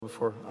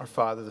Before our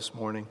Father this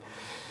morning.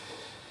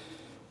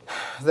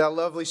 Thou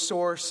lovely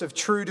source of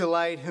true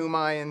delight, whom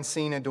I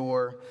unseen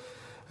adore,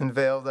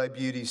 unveil thy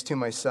beauties to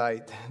my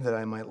sight, that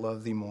I might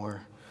love thee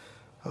more.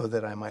 Oh,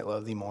 that I might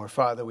love thee more.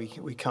 Father,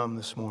 we come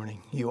this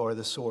morning. You are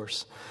the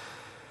source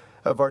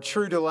of our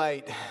true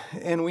delight,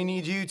 and we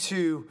need you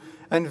to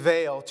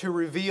unveil, to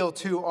reveal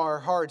to our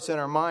hearts and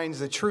our minds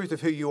the truth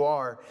of who you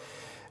are.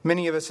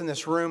 Many of us in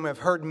this room have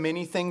heard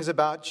many things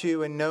about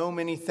you and know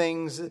many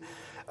things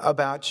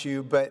about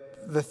you, but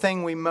the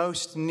thing we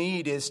most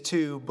need is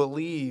to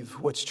believe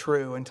what's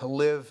true and to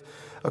live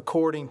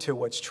according to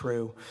what's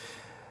true.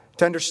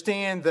 To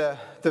understand the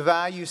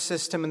value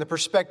system and the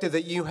perspective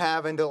that you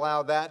have, and to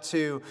allow that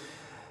to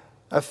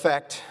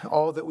affect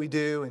all that we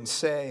do and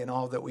say and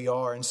all that we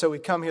are. And so we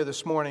come here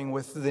this morning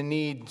with the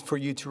need for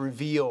you to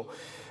reveal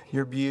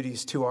your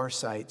beauties to our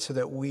sight so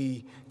that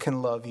we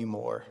can love you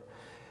more.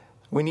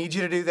 We need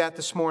you to do that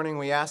this morning.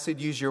 We ask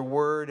that you use your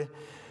word,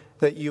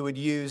 that you would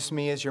use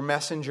me as your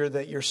messenger,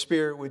 that your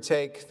Spirit would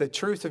take the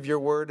truth of your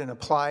word and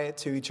apply it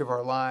to each of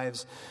our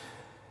lives,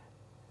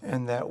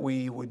 and that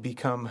we would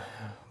become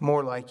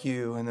more like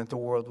you, and that the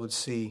world would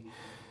see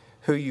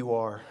who you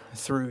are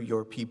through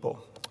your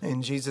people.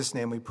 In Jesus'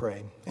 name we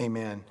pray.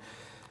 Amen.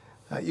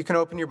 You can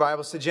open your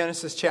Bibles to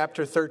Genesis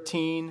chapter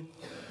 13.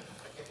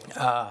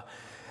 I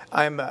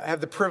have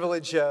the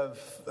privilege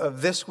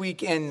of this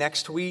week and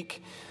next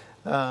week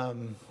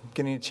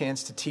getting a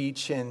chance to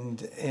teach,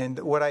 and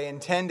what I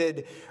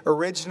intended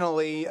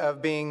originally of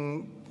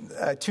being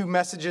two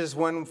messages,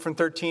 one from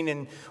 13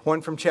 and one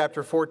from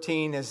chapter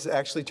 14, is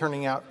actually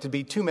turning out to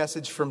be two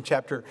messages from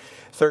chapter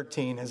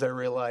 13, as I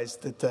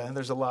realized that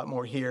there's a lot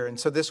more here. And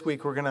so this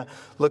week we're going to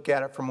look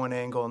at it from one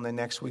angle, and then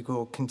next week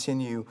we'll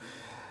continue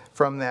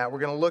from that. We're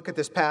going to look at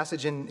this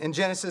passage in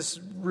Genesis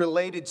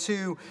related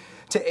to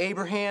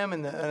Abraham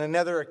and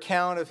another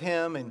account of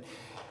him, and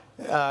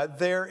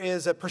there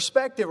is a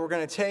perspective we're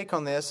going to take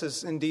on this,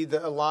 as indeed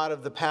a lot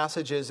of the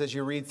passages as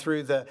you read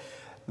through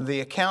the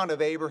account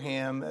of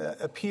Abraham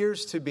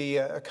appears to be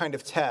a kind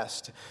of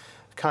test,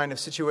 a kind of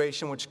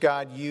situation which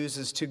God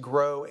uses to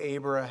grow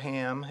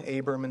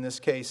Abram in this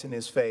case, in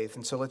his faith.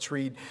 And so let's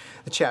read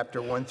the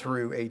chapter 1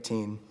 through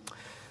 18.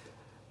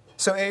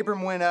 So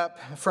Abram went up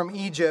from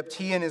Egypt,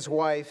 he and his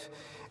wife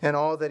and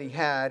all that he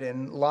had,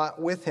 and Lot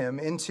with him,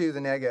 into the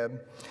Negeb.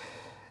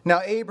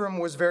 Now Abram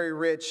was very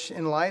rich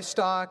in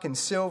livestock and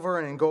silver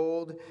and in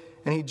gold,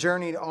 and he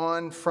journeyed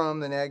on from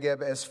the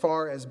Negeb as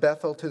far as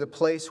Bethel, to the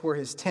place where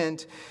his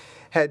tent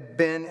had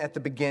been at the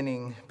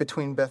beginning,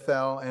 between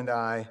Bethel and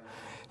Ai,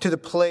 to the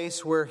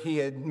place where he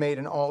had made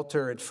an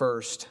altar at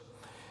first.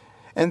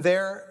 And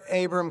there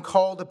Abram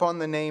called upon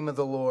the name of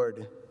the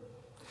Lord.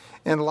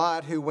 And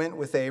Lot, who went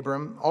with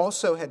Abram,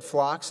 also had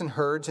flocks and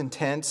herds and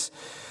tents,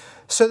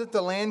 so that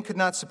the land could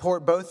not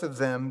support both of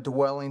them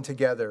dwelling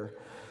together.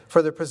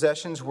 For their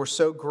possessions were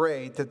so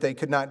great that they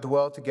could not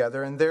dwell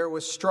together. And there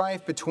was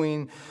strife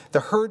between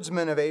the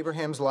herdsmen of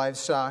Abraham's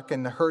livestock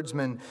and the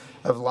herdsmen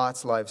of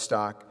Lot's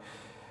livestock.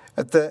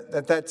 At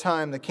that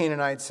time, the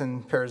Canaanites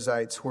and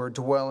Perizzites were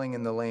dwelling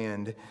in the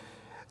land.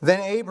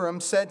 Then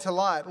Abram said to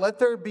Lot, "Let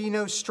there be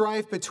no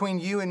strife between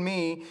you and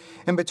me,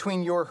 and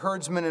between your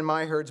herdsmen and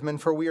my herdsmen,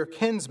 for we are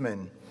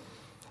kinsmen.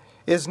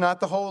 Is not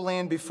the whole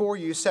land before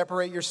you?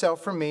 Separate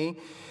yourself from me.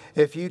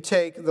 If you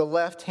take the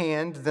left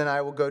hand, then I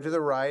will go to the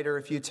right, or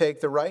if you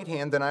take the right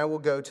hand, then I will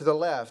go to the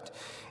left."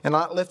 And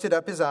Lot lifted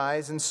up his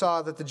eyes and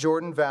saw that the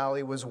Jordan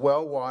Valley was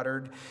well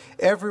watered,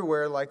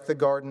 everywhere like the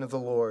garden of the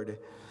Lord,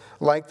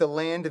 like the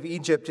land of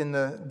Egypt in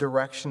the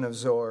direction of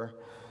Zoar.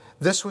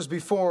 This was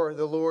before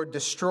the Lord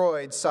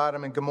destroyed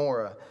Sodom and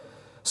Gomorrah.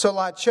 So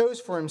Lot chose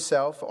for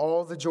himself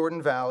all the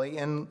Jordan Valley,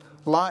 and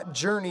Lot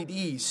journeyed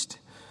east.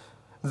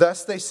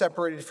 Thus they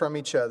separated from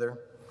each other.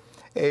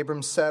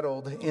 Abram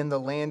settled in the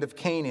land of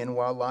Canaan,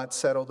 while Lot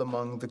settled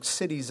among the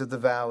cities of the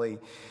valley,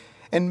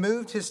 and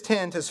moved his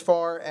tent as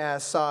far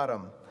as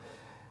Sodom.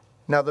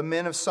 Now the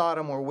men of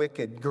Sodom were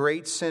wicked,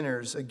 great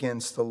sinners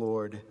against the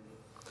Lord.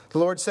 The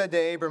Lord said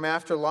to Abram,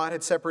 after Lot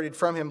had separated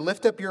from him,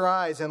 "Lift up your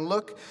eyes and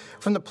look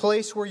from the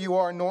place where you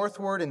are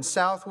northward and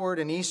southward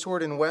and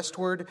eastward and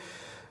westward.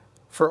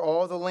 For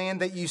all the land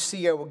that you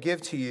see I will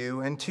give to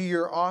you, and to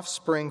your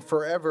offspring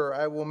forever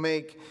I will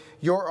make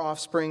your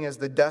offspring as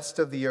the dust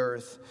of the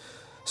earth,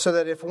 so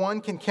that if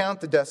one can count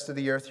the dust of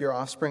the earth, your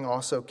offspring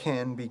also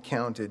can be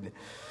counted.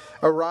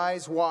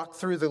 Arise, walk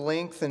through the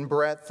length and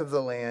breadth of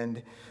the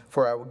land,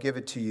 for I will give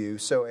it to you."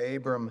 So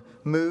Abram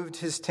moved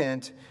his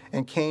tent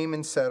and came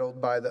and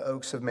settled by the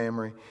oaks of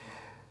Mamre,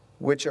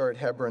 which are at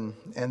Hebron,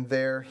 and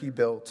there he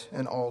built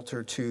an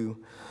altar to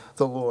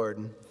the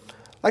Lord.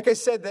 Like I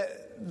said,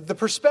 the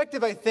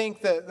perspective, I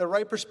think, the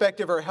right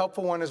perspective, or a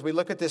helpful one as we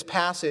look at this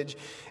passage,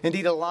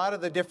 indeed a lot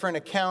of the different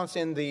accounts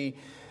in the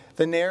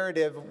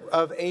narrative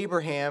of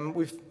Abraham,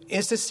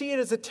 is to see it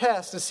as a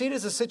test, to see it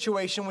as a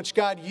situation which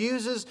God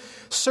uses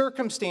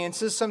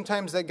circumstances,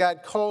 sometimes that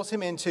God calls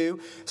him into.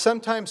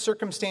 Sometimes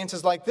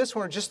circumstances like this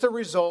one are just the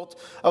result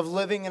of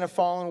living in a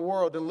fallen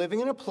world and living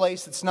in a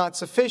place that's not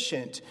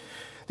sufficient.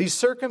 These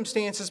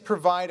circumstances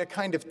provide a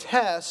kind of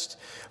test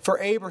for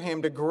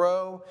Abraham to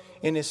grow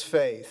in his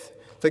faith.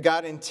 That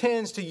God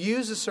intends to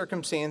use the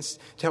circumstance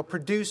to help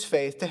produce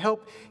faith, to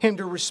help him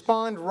to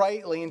respond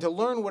rightly and to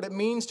learn what it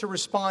means to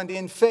respond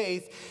in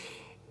faith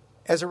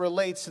as it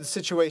relates to the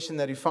situation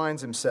that he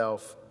finds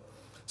himself.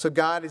 So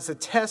God is a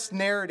test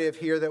narrative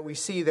here that we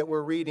see that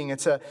we're reading.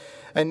 It's a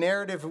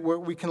narrative where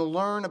we can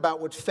learn about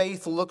what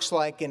faith looks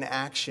like in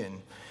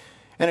action.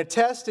 And a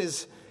test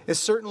is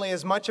certainly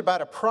as much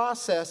about a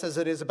process as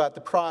it is about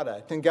the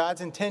product. And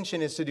God's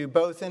intention is to do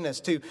both in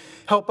us, to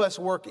help us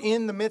work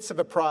in the midst of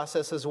a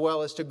process as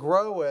well as to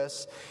grow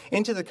us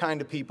into the kind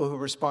of people who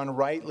respond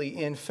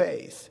rightly in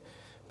faith.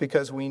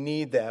 Because we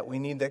need that. We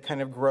need that kind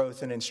of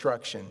growth and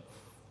instruction.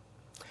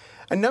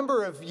 A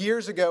number of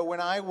years ago when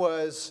I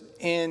was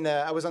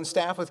on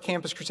staff with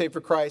Campus Crusade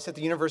for Christ at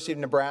the University of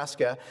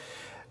Nebraska,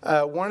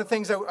 one of the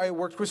things I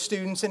worked with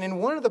students, and in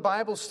one of the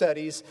Bible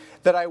studies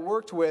that I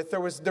worked with,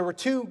 there were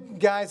two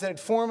guys that had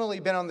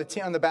formerly been on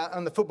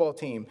the football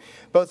team.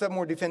 Both of them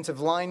were defensive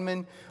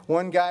linemen.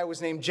 One guy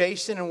was named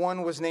Jason, and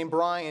one was named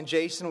Brian.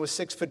 Jason was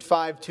 6'5",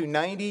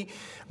 290.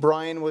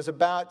 Brian was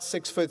about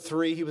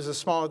 6'3". He was the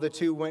smaller of the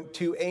two, went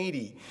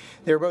 280.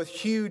 They were both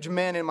huge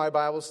men in my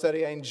Bible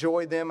study. I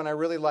enjoyed them, and I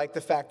really liked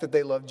the fact that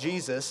they loved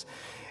Jesus,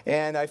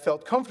 and I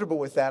felt comfortable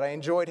with that. I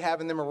enjoyed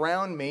having them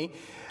around me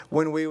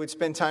when we would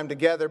spend time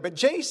together. But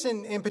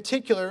Jason, in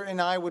particular,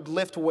 and I would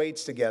lift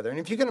weights together. And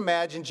if you can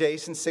imagine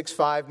Jason,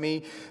 6'5",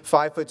 me,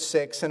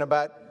 5'6", and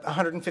about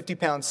 150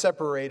 pounds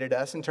separated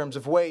us in terms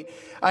of weight,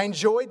 I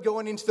enjoyed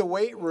going into the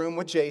weight room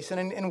with Jason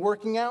and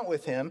working out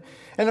with him.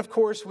 And of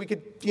course, we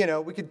could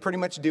pretty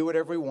much do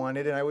whatever we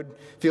wanted, and I would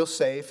feel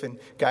safe, and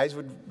guys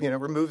would,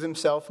 remove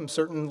themselves from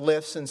certain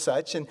lifts and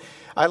such, and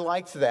I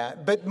liked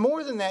that. But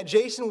more than that,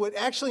 Jason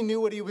actually knew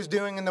what he was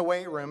doing in the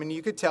weight room, and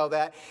you could tell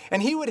that,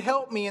 and he would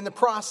help me in the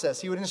process.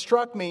 He would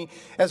instruct me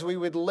as we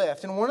would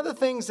lift. And one of the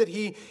things that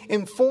he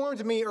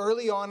informed me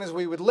early on as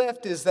we would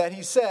lift is that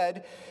he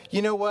said,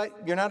 you know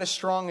what, you're not as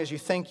strong as you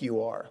think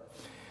you are.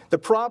 The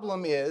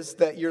problem is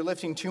that you're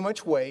lifting too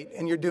much weight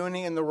and you're doing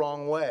it in the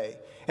wrong way.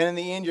 And in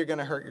the end, you're going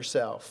to hurt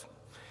yourself.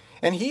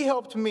 And he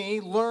helped me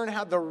learn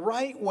how the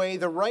right way,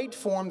 the right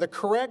form, the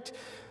correct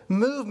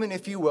movement,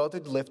 if you will, to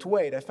lift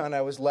weight. I found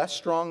I was less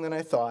strong than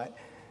I thought.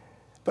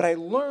 But I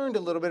learned a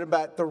little bit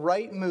about the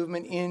right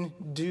movement in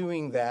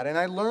doing that. And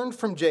I learned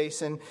from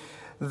Jason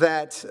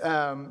that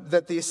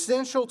the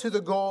essential to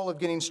the goal of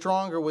getting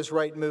stronger was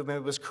right movement.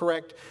 It was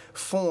correct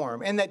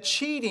form. And that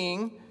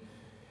cheating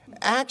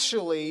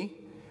actually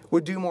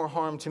would do more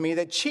harm to me.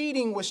 That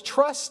cheating was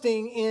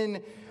trusting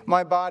in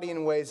my body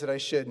in ways that I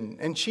shouldn't.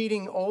 And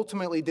cheating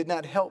ultimately did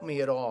not help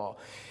me at all.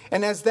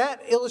 And as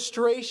that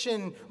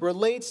illustration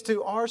relates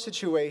to our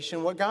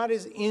situation, what God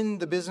is in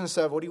the business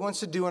of, what he wants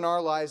to do in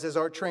our lives as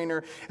our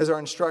trainer, as our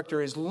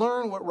instructor, is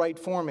learn what right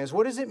form is.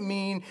 What does it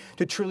mean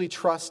to truly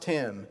trust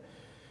him?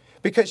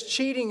 Because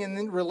cheating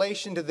in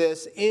relation to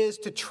this is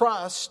to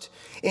trust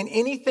in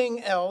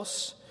anything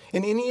else,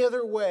 in any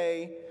other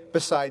way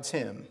besides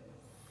him.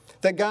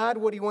 That God,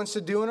 what he wants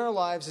to do in our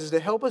lives is to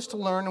help us to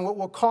learn, and what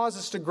will cause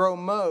us to grow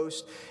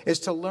most is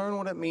to learn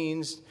what it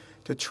means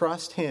to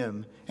trust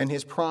him and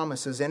his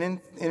promises in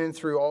and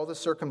through all the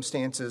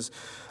circumstances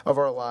of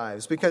our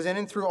lives. Because in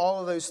and through all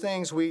of those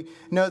things, we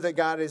know that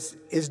God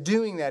is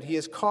doing that. He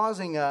is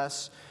causing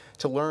us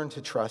to learn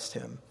to trust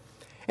him.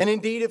 And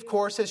indeed, of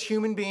course, as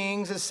human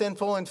beings, as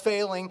sinful and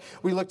failing,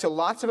 we look to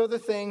lots of other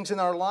things,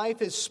 and our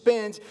life is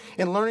spent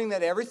in learning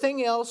that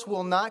everything else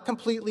will not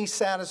completely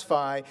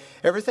satisfy.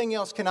 Everything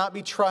else cannot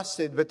be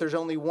trusted, but there's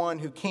only one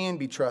who can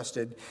be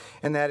trusted,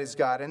 and that is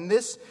God. And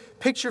this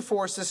picture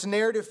for us, this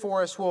narrative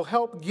for us, will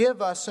help give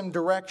us some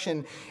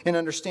direction in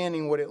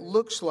understanding what it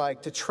looks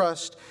like to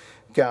trust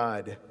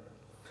God.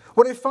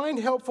 What I find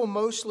helpful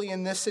mostly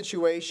in this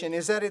situation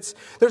is that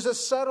there's a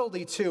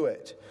subtlety to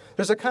it.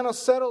 There's a kind of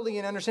subtlety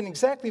in understanding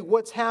exactly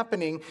what's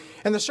happening.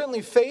 And there's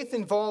certainly faith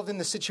involved in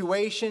the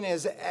situation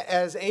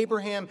as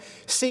Abraham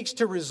seeks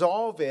to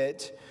resolve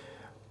it.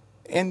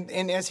 And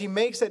as he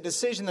makes that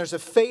decision, there's a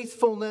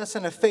faithfulness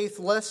and a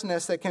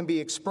faithlessness that can be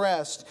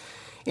expressed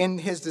in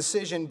his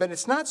decision. But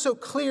it's not so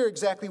clear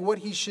exactly what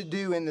he should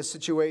do in this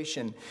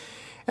situation.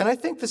 And I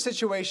think the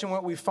situation,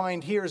 what we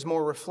find here, is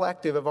more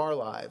reflective of our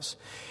lives.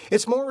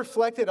 It's more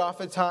reflected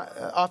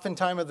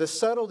oftentimes of the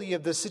subtlety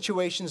of the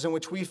situations in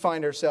which we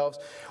find ourselves,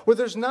 where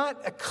there's not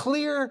a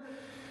clear,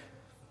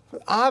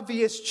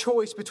 obvious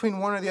choice between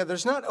one or the other.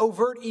 There's not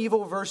overt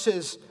evil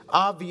versus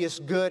obvious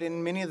good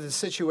in many of the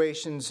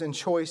situations and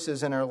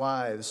choices in our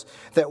lives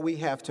that we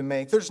have to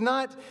make. There's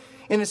not,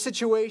 in a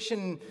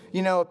situation,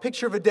 a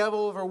picture of a devil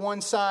over one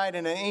side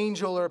and an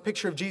angel, or a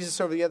picture of Jesus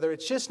over the other.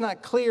 It's just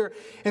not clear.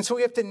 And so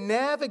we have to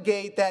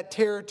navigate that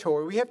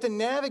territory. We have to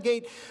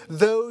navigate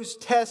those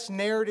test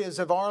narratives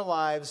of our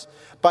lives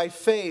by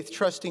faith,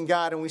 trusting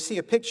God. And we see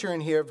a picture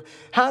in here of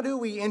how do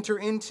we enter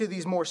into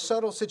these more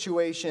subtle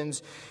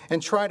situations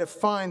and try to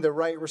find the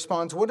right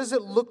response. What does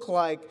it look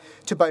like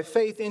to, by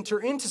faith, enter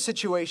into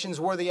situations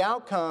where the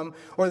outcome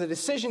or the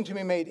decision to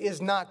be made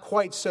is not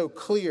quite so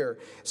clear.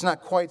 It's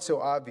not quite so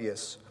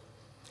obvious.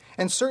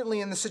 And certainly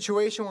in the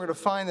situation, we're going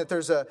to find that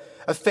there's a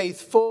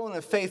faithful and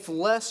a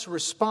faithless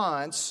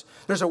response.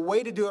 There's a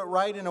way to do it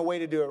right and a way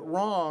to do it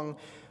wrong.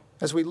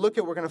 As we look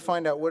at, we're going to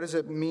find out, what does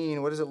it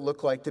mean? What does it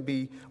look like to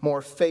be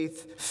more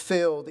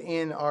faith-filled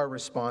in our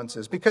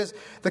responses? Because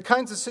the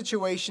kinds of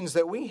situations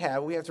that we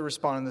have to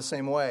respond in the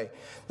same way.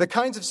 The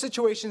kinds of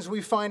situations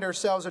we find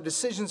ourselves are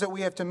decisions that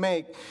we have to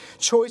make,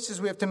 choices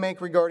we have to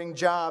make regarding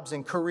jobs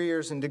and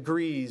careers and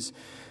degrees,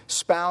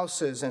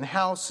 spouses and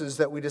houses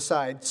that we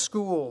decide,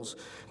 schools,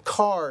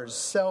 cars,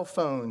 cell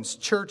phones,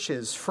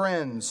 churches,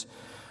 friends,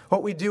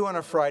 what we do on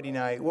a Friday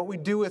night, what we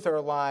do with our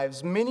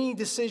lives, many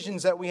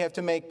decisions that we have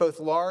to make, both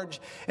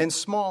large and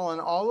small, and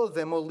all of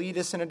them will lead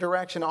us in a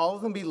direction. All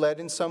of them be led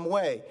in some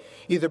way,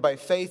 either by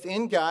faith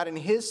in God and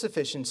His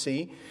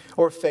sufficiency,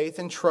 or faith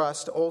and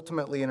trust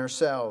ultimately in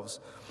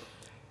ourselves.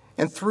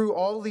 And through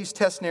all these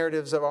test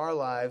narratives of our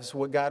lives,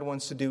 what God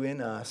wants to do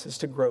in us is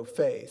to grow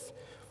faith.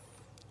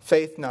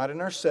 Faith not in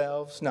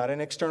ourselves, not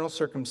in external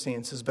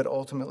circumstances, but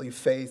ultimately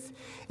faith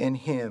in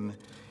Him.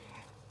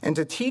 And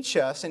to teach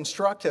us,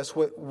 instruct us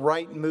what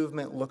right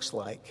movement looks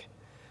like.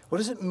 What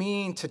does it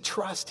mean to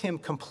trust Him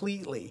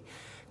completely?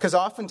 Because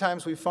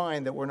oftentimes we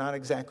find that we're not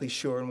exactly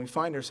sure, and we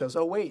find ourselves,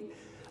 oh wait,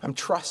 I'm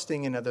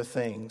trusting in other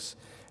things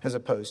as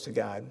opposed to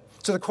God.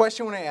 So the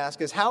question I want to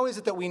ask is, how is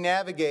it that we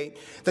navigate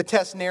the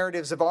test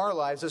narratives of our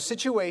lives, those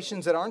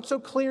situations that aren't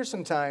so clear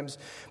sometimes,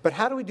 but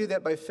how do we do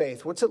that by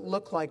faith? What's it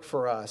look like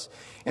for us?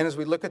 And as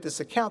we look at this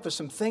account, there's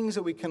some things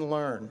that we can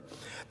learn.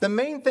 The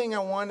main thing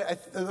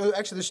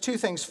actually there's two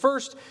things.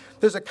 First,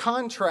 there's a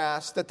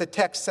contrast that the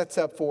text sets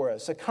up for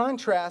us, a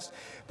contrast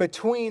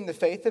between the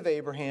faith of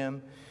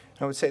Abraham,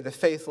 I would say, the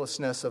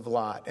faithlessness of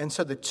Lot. And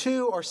so the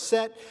two are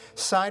set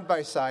side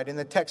by side, and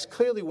the text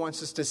clearly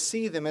wants us to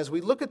see them. As we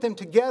look at them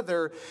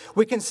together,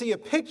 we can see a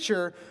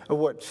picture of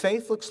what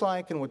faith looks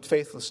like and what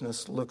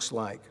faithlessness looks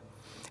like.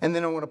 And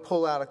then I want to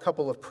pull out a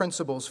couple of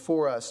principles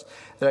for us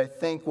that I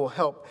think will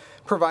help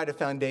provide a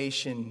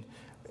foundation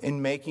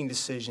in making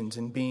decisions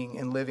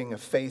and living a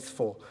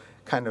faithful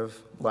kind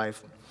of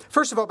life.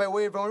 First of all, by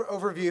way of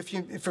overview, if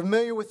you're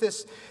familiar with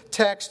this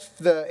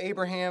text,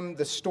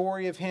 the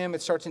story of him,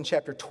 it starts in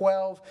chapter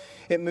 12.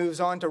 It moves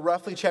on to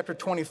roughly chapter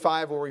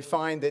 25, where we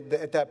find that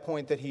at that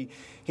point that he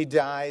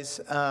dies.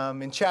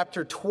 In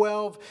chapter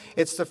 12,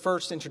 it's the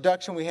first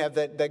introduction. We have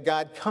that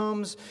God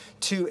comes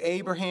to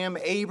Abraham.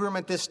 Abram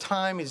at this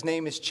time, his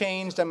name is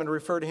changed. I'm going to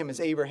refer to him as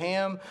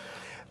Abraham.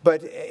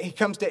 But he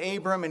comes to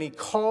Abram and he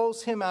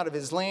calls him out of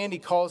his land. He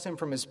calls him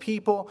from his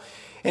people.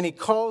 And he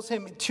calls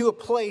him to a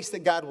place that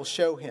God will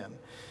show him.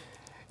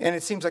 And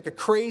it seems like a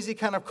crazy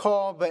kind of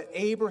call, but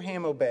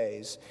Abraham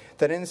obeys.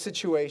 That in the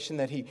situation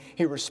that he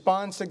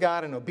responds to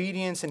God in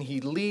obedience, and he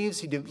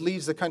leaves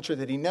the country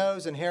that he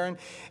knows in Haran,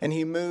 and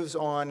he moves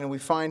on. And we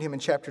find him in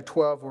chapter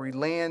 12 where he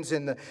lands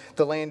in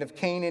the land of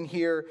Canaan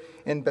here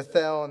in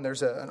Bethel, and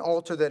there's an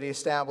altar that he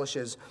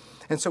establishes.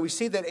 And so we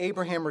see that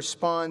Abraham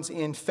responds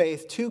in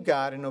faith to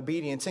God in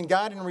obedience. And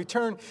God in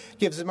return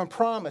gives him a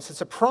promise.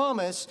 It's a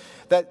promise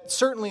that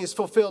certainly is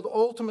fulfilled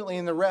ultimately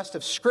in the rest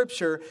of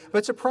Scripture, but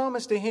it's a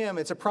promise to him.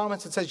 It's a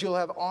promise that says you'll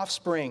have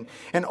offspring.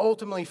 And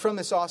ultimately from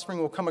this offspring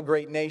will come a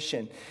great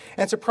nation.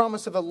 And it's a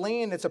promise of a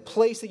land. It's a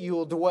place that you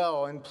will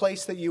dwell and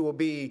place that you will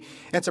be.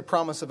 And it's a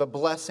promise of a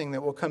blessing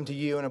that will come to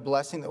you and a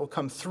blessing that will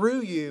come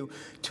through you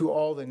to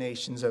all the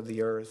nations of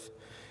the earth.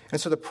 And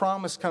so the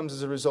promise comes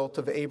as a result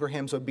of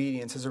Abraham's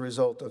obedience, as a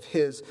result of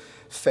his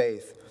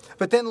faith.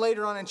 But then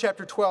later on in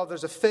chapter 12,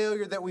 there's a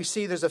failure that we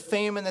see. There's a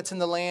famine that's in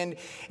the land.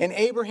 And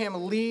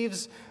Abraham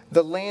leaves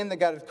the land that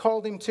God had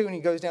called him to, and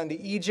he goes down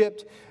to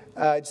Egypt.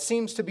 It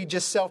seems to be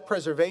just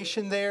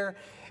self-preservation there.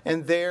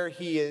 And there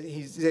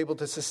he's able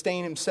to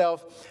sustain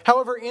himself.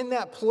 However, in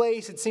that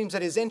place, it seems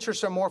that his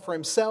interests are more for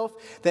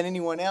himself than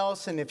anyone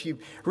else. And if you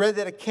read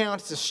that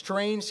account, it's a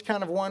strange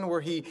kind of one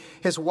where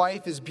his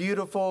wife is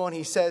beautiful. And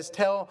he says,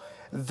 tell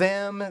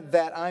them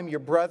that I'm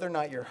your brother,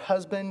 not your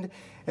husband.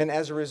 And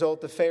as a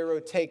result, the Pharaoh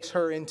takes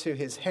her into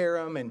his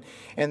harem.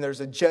 And there's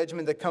a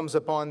judgment that comes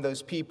upon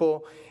those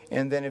people.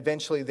 And then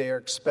eventually they are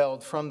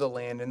expelled from the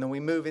land. And then we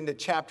move into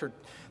chapter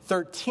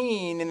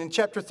 13, and in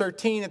chapter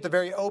 13, at the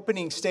very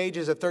opening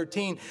stages of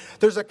 13,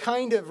 there's a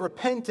kind of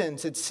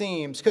repentance, it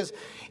seems, because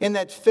in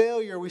that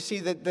failure, we see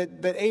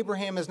that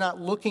Abraham is not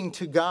looking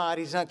to God.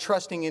 He's not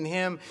trusting in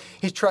him.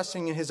 He's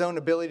trusting in his own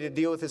ability to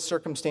deal with his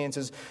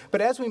circumstances.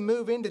 But as we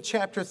move into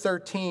chapter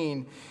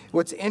 13,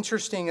 what's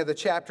interesting of the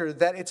chapter,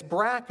 that it's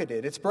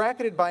bracketed. It's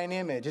bracketed by an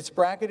image. It's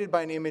bracketed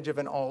by an image of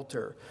an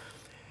altar.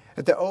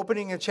 At the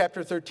opening of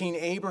chapter 13,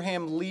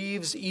 Abraham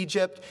leaves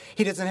Egypt.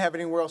 He doesn't have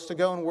anywhere else to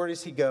go, and where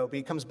does he go? But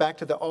he comes back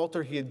to the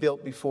altar he had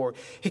built before.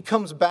 He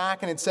comes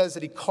back, and it says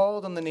that he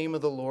called on the name of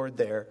the Lord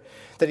there,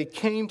 that he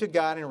came to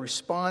God and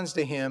responds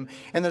to him.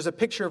 And there's a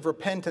picture of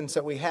repentance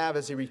that we have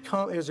as he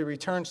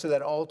returns to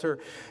that altar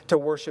to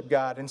worship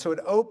God. And so it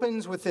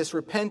opens with this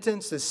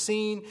repentance, this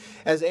scene,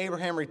 as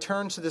Abraham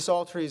returns to this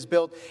altar he's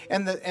built.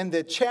 And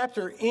the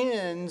chapter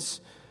ends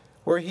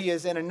where he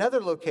is in another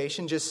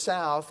location just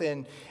south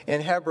in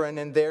Hebron,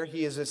 and there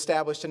he has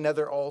established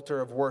another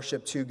altar of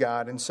worship to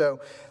God. And so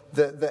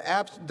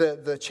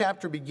the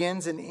chapter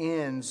begins and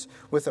ends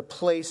with a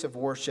place of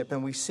worship,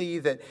 and we see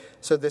that,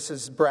 so this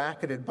is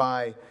bracketed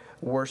by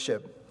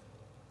worship.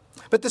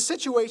 But the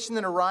situation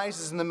that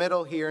arises in the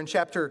middle here in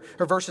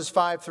verses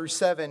 5 through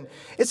 7,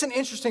 it's an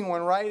interesting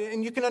one, right?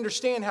 And you can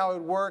understand how it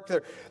would work.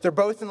 They're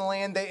both in the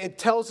land. It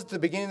tells at the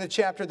beginning of the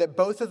chapter that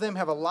both of them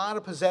have a lot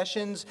of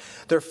possessions.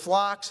 Their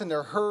flocks and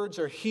their herds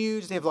are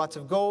huge. They have lots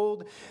of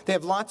gold. They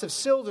have lots of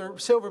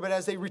silver. But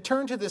as they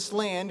return to this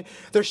land,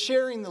 they're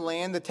sharing the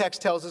land, the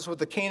text tells us, with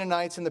the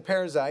Canaanites and the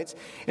Perizzites.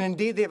 And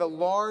indeed, they have a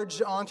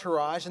large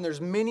entourage, and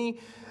there's many.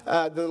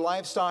 The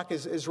livestock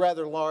is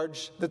rather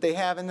large that they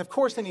have. And of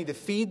course, they need to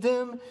feed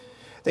them.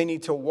 They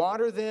need to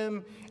water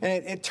them.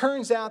 And it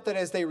turns out that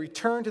as they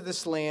return to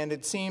this land,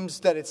 it seems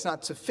that it's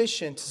not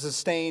sufficient to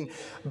sustain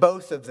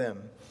both of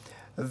them.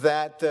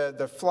 That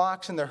the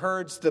flocks and the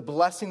herds, the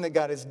blessing that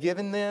God has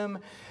given them,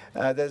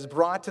 that is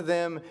brought to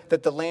them,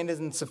 that the land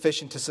isn't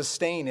sufficient to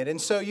sustain it.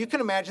 And so you can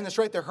imagine this,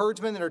 right? The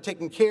herdsmen that are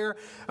taking care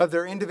of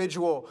their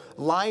individual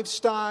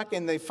livestock,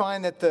 and they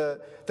find that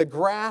the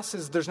grass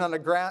there's not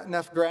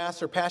enough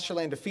grass or pasture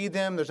land to feed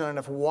them. There's not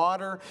enough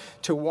water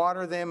to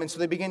water them. And so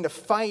they begin to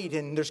fight,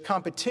 and there's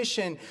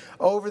competition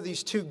over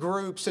these two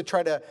groups to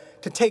try to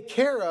take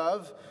care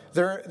of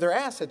their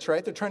assets,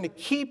 right? They're trying to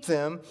keep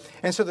them.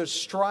 And so there's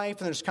strife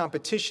and there's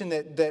competition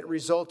that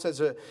results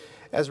as a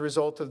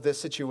result of this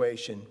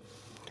situation.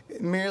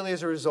 Merely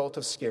as a result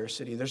of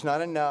scarcity. There's not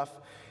enough.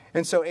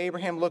 And so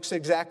Abraham looks at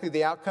exactly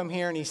the outcome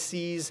here, and he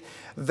sees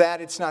that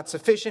it's not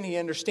sufficient. He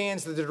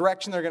understands that the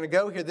direction they're going to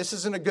go here, this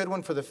isn't a good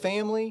one for the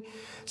family.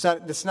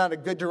 It's not a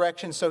good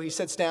direction. So he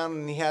sits down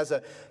and he has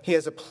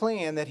a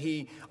plan that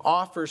he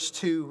offers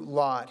to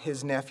Lot,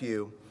 his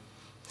nephew.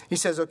 He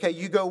says, okay,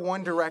 you go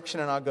one direction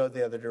and I'll go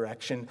the other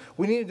direction.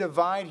 We need to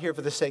divide here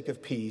for the sake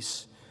of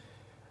peace.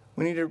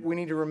 We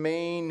need to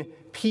remain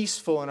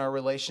peaceful in our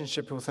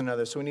relationship with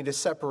another. So we need to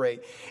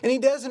separate. And he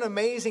does an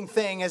amazing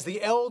thing. As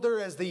the elder,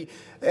 as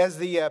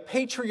the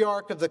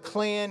patriarch of the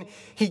clan,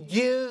 he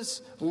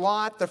gives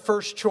Lot the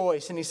first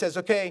choice. And he says,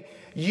 okay,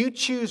 you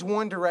choose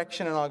one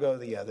direction and I'll go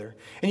the other.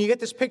 And you get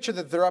this picture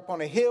that they're up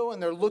on a hill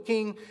and they're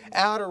looking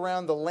out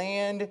around the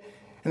land.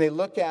 And they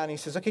look out and he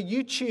says, okay,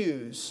 you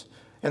choose.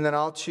 And then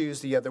I'll choose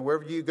the other.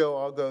 Wherever you go,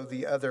 I'll go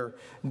the other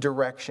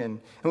direction.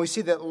 And we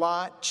see that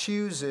Lot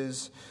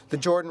chooses the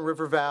Jordan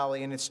River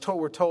Valley, and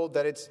we're told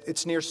that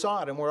it's near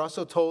Sodom. We're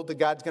also told that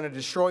God's going to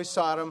destroy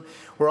Sodom.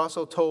 We're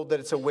also told that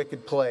it's a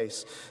wicked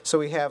place. So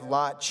we have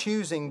Lot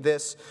choosing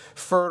this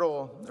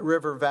fertile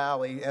river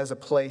valley as a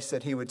place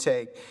that he would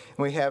take.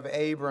 And we have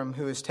Abram,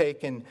 who has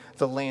taken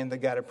the land that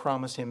God had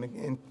promised him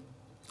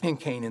in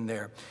Canaan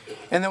there.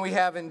 And then we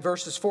have in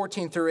verses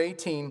 14 through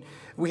 18,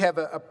 we have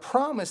a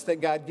promise that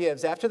God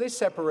gives. After they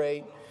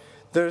separate,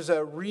 there's a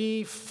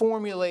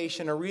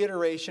reformulation, a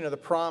reiteration of the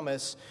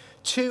promise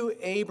to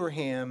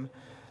Abraham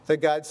that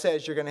God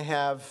says you're going to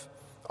have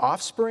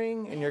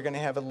offspring and you're going to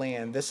have a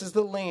land. This is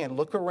the land.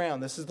 Look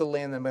around. This is the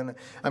land that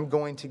I'm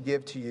going to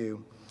give to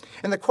you.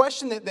 And the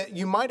question that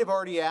you might have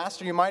already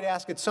asked, or you might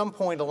ask at some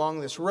point along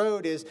this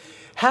road, is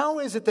how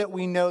is it that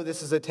we know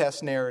this is a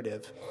test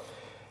narrative?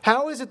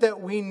 How is it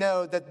that we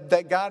know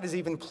that God is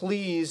even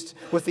pleased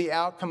with the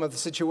outcome of the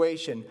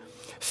situation?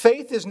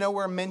 Faith is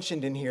nowhere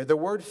mentioned in here. The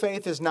word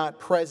faith is not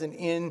present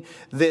in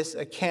this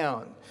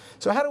account.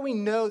 So how do we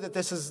know that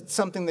this is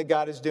something that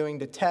God is doing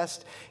to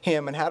test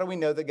him? And how do we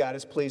know that God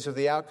is pleased with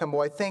the outcome?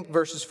 Well, I think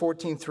verses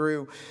 14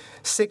 through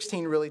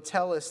 16 really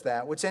tell us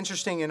that. What's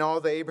interesting in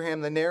all the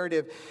Abraham, the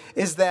narrative,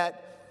 is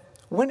that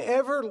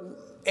whenever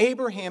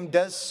Abraham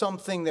does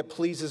something that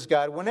pleases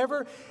God,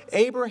 whenever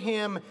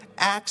Abraham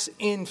acts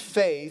in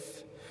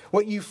faith,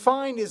 what you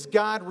find is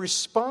God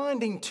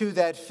responding to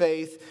that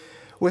faith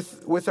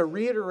with a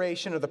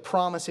reiteration of the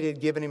promise that he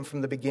had given him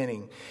from the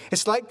beginning.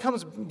 It's like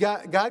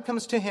God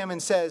comes to him and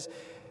says,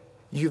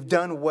 you've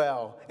done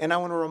well, and I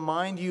want to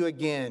remind you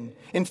again.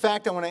 In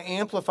fact, I want to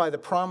amplify the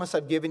promise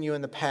I've given you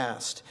in the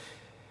past.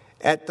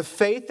 At the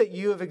faith that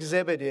you have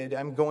exhibited,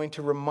 I'm going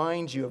to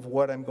remind you of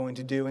what I'm going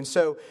to do. And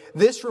so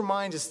this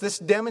reminds us, this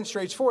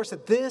demonstrates for us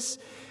that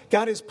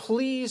God is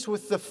pleased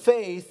with the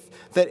faith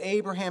that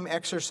Abraham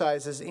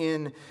exercises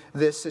in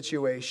this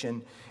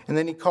situation. And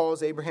then he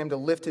calls Abraham to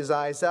lift his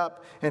eyes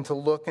up and to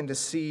look and to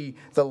see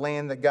the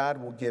land that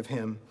God will give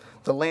him.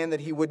 The land that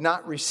he would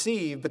not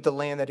receive, but the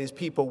land that his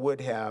people would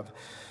have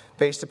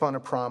based upon a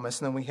promise.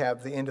 And then we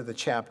have the end of the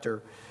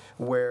chapter,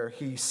 where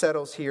he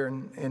settles here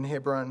in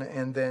Hebron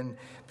and then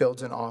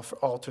builds an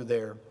altar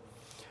there.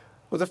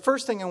 Well, the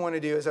first thing I want to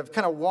do is I've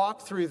kind of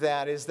walked through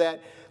that, is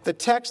that the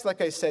text,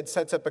 like I said,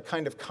 sets up a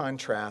kind of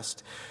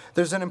contrast.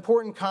 There's an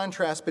important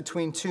contrast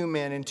between two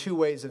men in two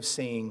ways of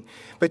seeing,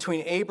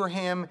 between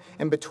Abraham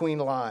and between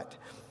Lot.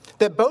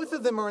 That both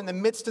of them are in the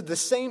midst of the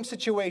same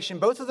situation.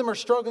 Both of them are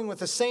struggling with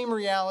the same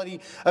reality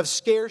of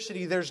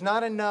scarcity. There's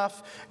not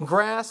enough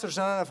grass, there's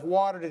not enough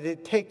water to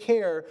take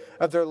care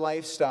of their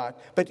livestock.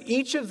 But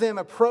each of them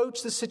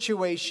approach the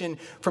situation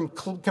from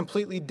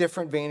completely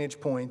different vantage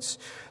points.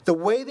 The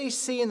way they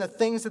see and the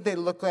things that they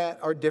look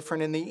at are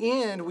different. In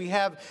the end, we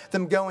have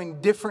them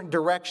going different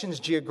directions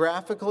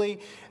geographically.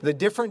 The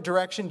different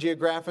direction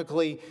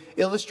geographically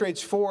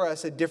illustrates for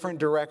us a different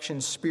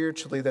direction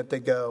spiritually that they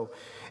go.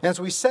 And as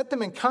we set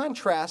them in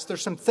contrast,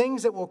 there's some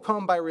things that will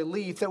come by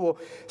relief that will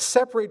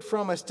separate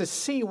from us to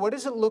see what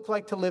does it look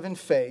like to live in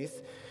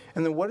faith,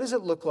 and then what does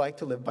it look like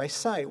to live by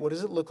sight? What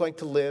does it look like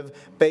to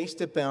live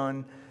based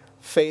upon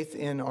faith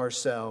in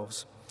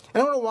ourselves?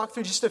 And I want to walk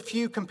through just a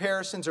few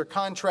comparisons or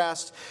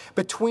contrasts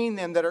between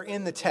them that are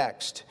in the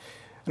text.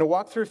 And I'll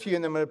walk through a few,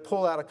 and then I'm going to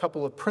pull out a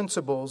couple of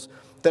principles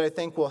that I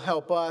think will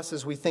help us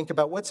as we think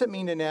about what's it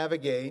mean to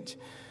navigate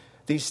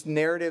these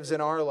narratives in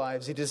our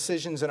lives, these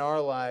decisions in our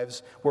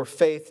lives where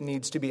faith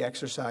needs to be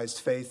exercised,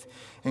 faith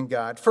in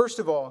God. First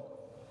of all,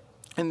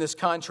 in this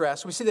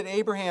contrast, we see that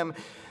Abraham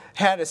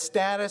had a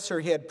status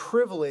or he had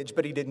privilege,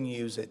 but he didn't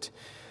use it.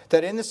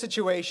 That in the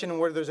situation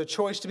where there's a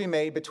choice to be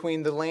made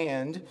between the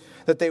land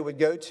that they would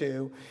go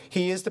to,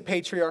 he is the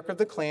patriarch of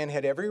the clan,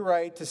 had every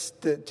right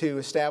to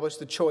establish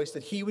the choice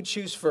that he would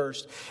choose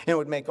first, and it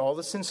would make all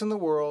the sense in the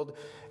world,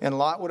 and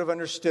Lot would have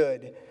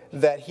understood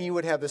that he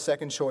would have the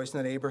second choice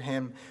and that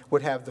Abraham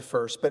would have the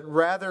first. But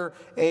rather,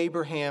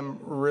 Abraham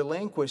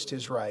relinquished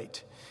his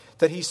right.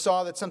 That he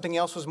saw that something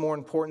else was more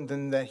important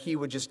than that he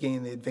would just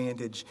gain the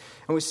advantage.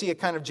 And we see a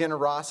kind of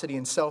generosity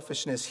and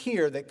selfishness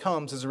here that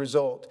comes as a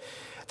result.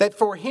 That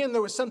for him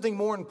there was something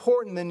more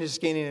important than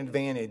just gaining an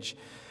advantage.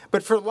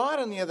 But for Lot,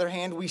 on the other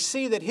hand, we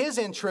see that his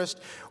interests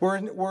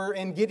were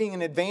in getting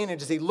an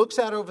advantage as he looks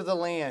out over the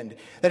land.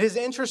 That his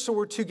interests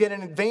were to get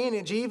an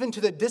advantage even to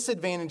the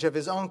disadvantage of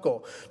his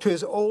uncle, to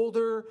his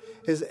elder,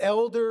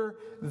 the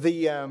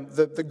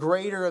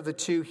greater of the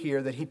two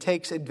here, that he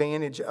takes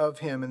advantage of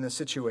him in this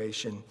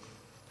situation.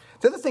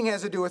 The other thing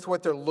has to do with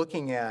what they're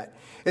looking at.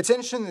 It's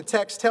interesting, the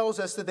text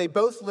tells us that they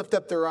both lift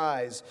up their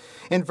eyes.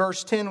 In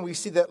verse 10, we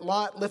see that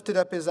Lot lifted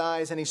up his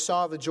eyes and he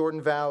saw the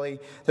Jordan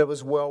Valley that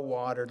was well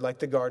watered, like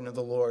the garden of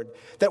the Lord.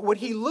 That what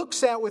he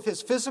looks at with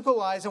his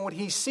physical eyes and what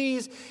he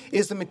sees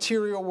is the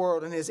material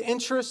world, and his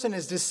interests and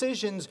his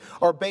decisions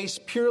are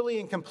based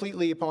purely and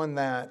completely upon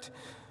that.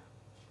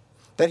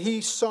 That he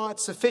sought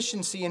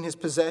sufficiency in his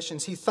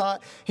possessions. He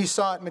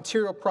sought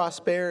material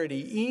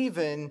prosperity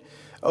even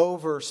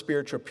over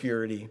spiritual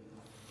purity.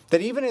 That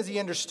even as he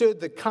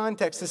understood the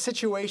context, the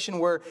situation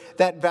where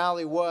that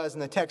valley was,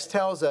 and the text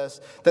tells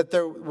us that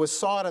there was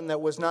Sodom that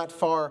was not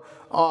far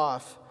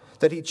off,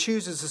 that he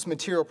chooses this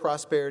material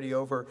prosperity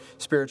over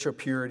spiritual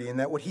purity, and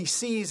that what he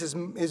sees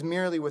is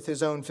merely with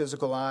his own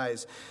physical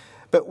eyes.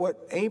 But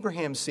what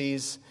Abraham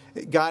sees,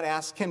 God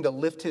asks him to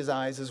lift his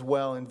eyes as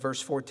well in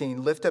verse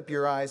 14. Lift up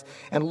your eyes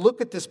and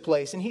look at this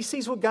place. And he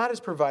sees what God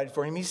has provided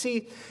for him. He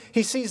sees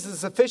the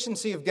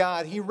sufficiency of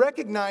God. He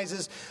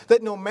recognizes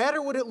that no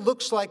matter what it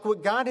looks like,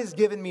 what God has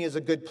given me is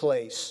a good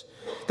place.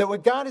 That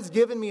what God has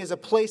given me is a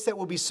place that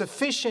will be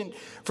sufficient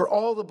for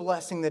all the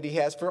blessing that he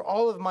has, for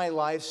all of my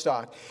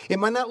livestock. It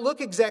might not look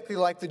exactly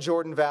like the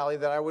Jordan Valley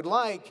that I would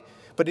like,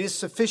 but it is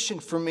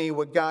sufficient for me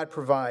what God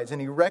provides.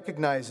 And he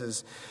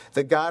recognizes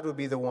that God would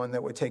be the one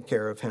that would take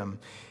care of him.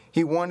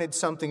 He wanted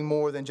something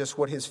more than just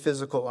what his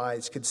physical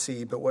eyes could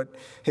see, but what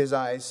his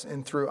eyes,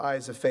 and through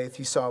eyes of faith,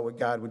 he saw what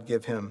God would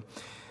give him.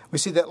 We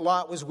see that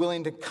Lot was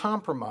willing to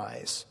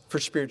compromise for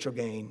spiritual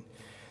gain.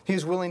 He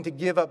was willing to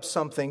give up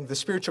something. The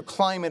spiritual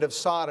climate of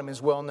Sodom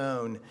is well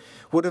known,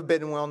 would have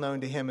been well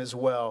known to him as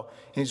well.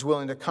 And he's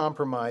willing to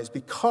compromise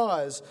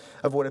because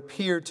of what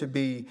appeared to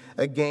be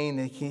a gain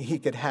that he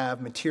could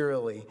have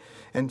materially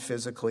and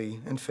physically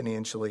and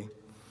financially.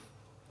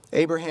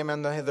 Abraham,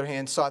 on the other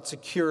hand, sought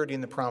security in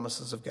the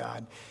promises of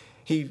God.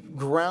 He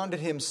grounded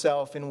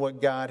himself in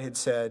what God had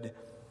said.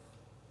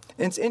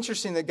 And it's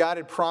interesting that God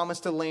had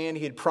promised a land,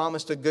 he had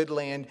promised a good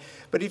land.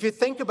 But if you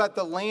think about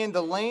the land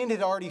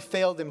had already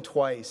failed him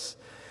twice.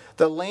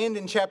 The land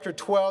in chapter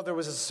 12, there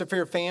was a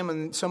severe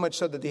famine, so much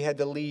so that they had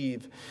to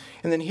leave.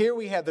 And then here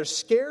we have there's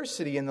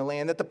scarcity in the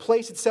land, that the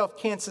place itself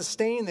can't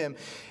sustain them.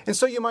 And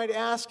so you might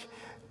ask,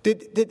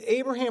 did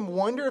Abraham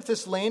wonder if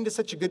this land is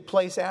such a good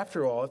place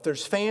after all? If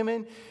there's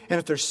famine and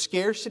if there's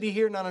scarcity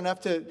here, not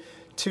enough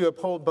to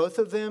uphold both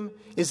of them,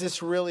 is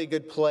this really a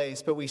good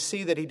place? But we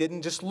see that he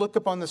didn't just look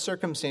upon the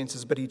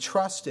circumstances, but he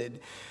trusted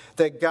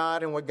that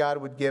God and what God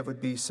would give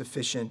would be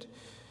sufficient.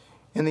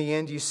 In the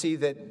end, you see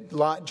that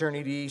Lot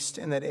journeyed east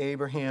and that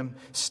Abraham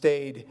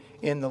stayed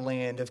in the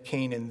land of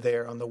Canaan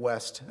there on the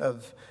west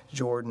of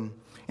Jordan.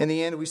 In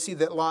the end, we see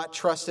that Lot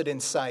trusted in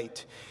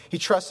sight. He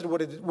trusted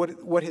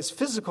what his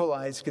physical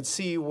eyes could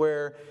see,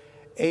 where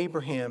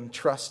Abraham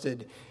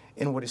trusted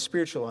in what his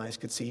spiritual eyes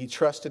could see. He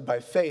trusted by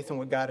faith in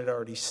what God had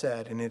already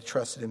said, and he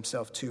trusted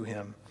himself to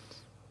him.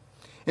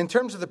 In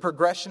terms of the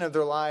progression of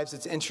their lives,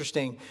 it's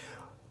interesting.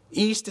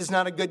 East is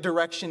not a good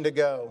direction to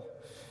go.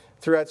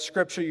 Throughout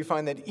Scripture, you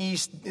find that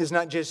east is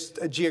not just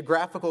a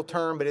geographical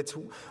term, but it's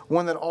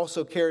one that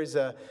also carries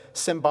a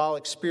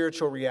symbolic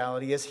spiritual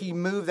reality. As he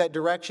moved that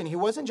direction, he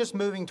wasn't just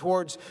moving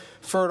towards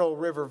fertile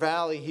River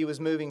Valley, he was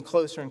moving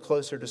closer and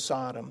closer to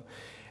Sodom.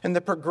 And the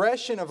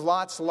progression of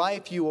Lot's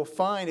life, you will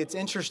find, it's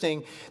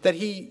interesting that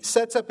he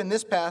sets up in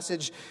this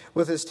passage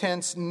with his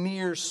tents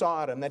near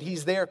Sodom, that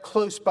he's there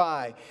close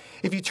by.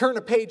 If you turn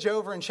a page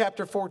over in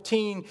chapter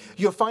 14,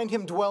 you'll find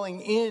him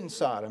dwelling in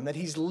Sodom, that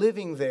he's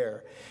living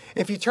there.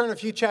 If you turn a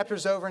few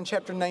chapters over in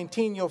chapter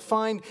 19, you'll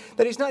find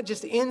that he's not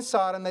just in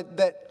Sodom,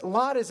 that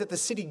Lot is at the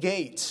city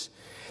gates,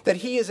 that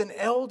he is an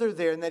elder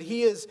there, and that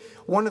he is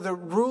one of the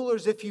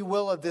rulers, if you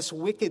will, of this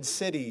wicked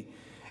city.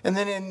 And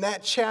then in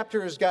that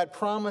chapter, as God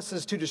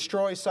promises to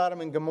destroy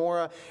Sodom and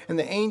Gomorrah, and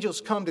the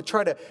angels come to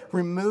try to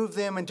remove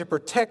them and to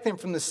protect them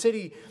from the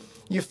city,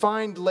 you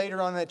find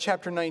later on in that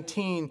chapter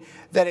 19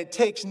 that it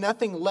takes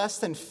nothing less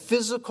than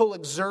physical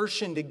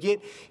exertion to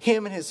get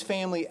him and his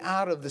family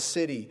out of the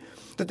city.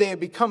 That they have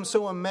become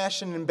so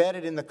enmeshed and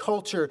embedded in the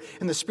culture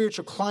and the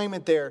spiritual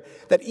climate there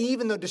that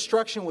even though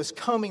destruction was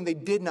coming, they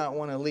did not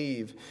want to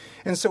leave.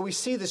 And so we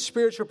see the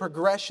spiritual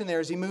progression there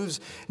as he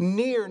moves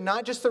near,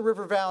 not just the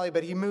river valley,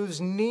 but he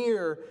moves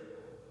near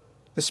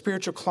the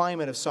spiritual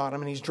climate of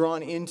Sodom, and he's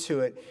drawn into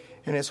it,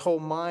 and his whole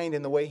mind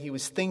and the way he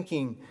was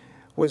thinking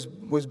was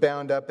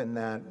bound up in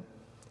that.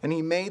 And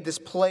he made this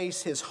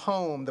place his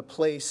home, the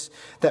place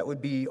that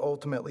would be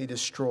ultimately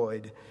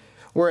destroyed.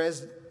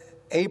 Whereas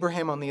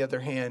Abraham, on the other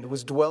hand,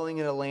 was dwelling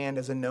in a land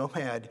as a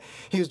nomad.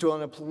 He was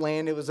dwelling in a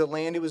land.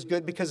 It was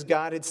good because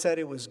God had said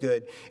it was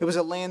good. It was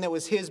a land that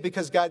was his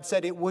because God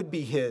said it would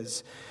be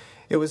his.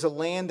 It was a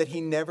land that he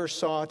never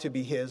saw to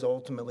be his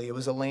ultimately. It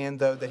was a land,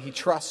 though, that he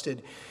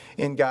trusted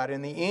in God.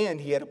 In the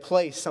end, he had a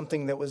place,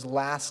 something that was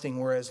lasting,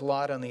 whereas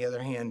Lot, on the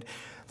other hand,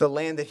 the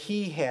land that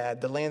he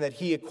had, the land that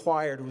he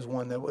acquired, was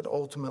one that would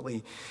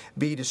ultimately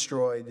be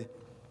destroyed.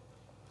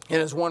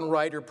 And as one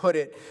writer put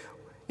it,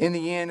 in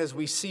the end, as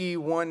we see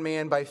one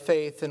man by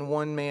faith and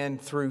one man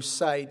through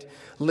sight,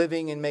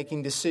 living and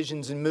making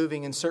decisions and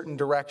moving in certain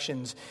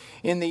directions,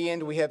 in the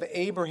end we have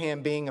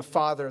Abraham being a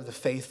father of the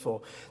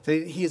faithful.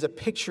 He is a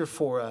picture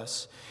for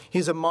us.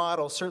 He's a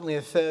model, certainly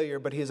of failure,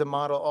 but he is a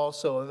model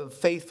also of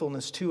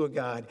faithfulness to a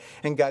God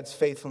and God's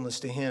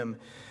faithfulness to him.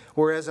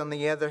 Whereas on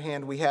the other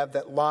hand, we have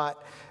that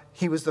Lot,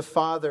 he was the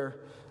father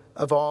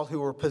of all who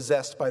were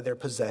possessed by their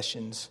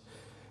possessions.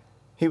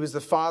 He was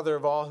the father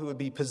of all who would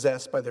be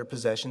possessed by their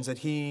possessions, that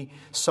he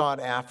sought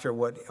after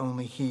what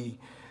only he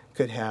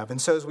could have.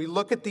 And so as we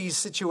look at these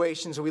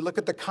situations, we look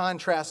at the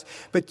contrast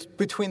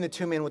between the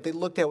two men, what they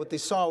looked at, what they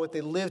saw, what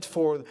they lived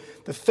for,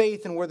 the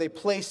faith and where they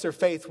placed their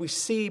faith, we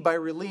see by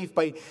relief,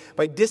 by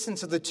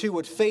distance of the two,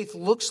 what faith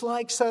looks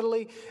like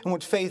subtly and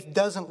what faith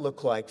doesn't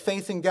look like.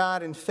 Faith in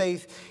God and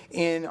faith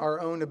in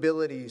our own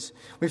abilities.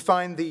 We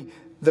find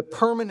the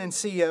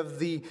permanency of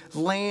the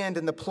land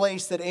and the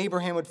place that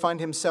Abraham would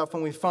find himself,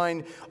 and we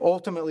find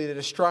ultimately the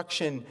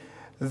destruction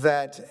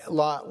that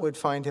Lot would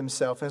find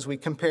himself. As we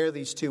compare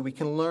these two, we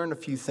can learn a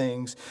few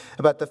things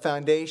about the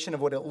foundation of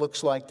what it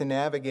looks like to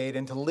navigate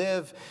and to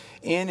live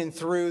in and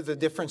through the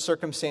different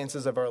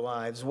circumstances of our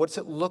lives. What's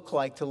it look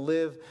like to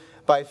live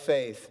by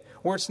faith?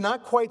 Where it's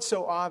not quite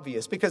so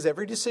obvious, because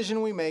every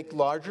decision we make,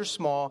 large or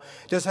small,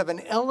 does have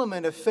an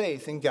element of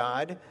faith in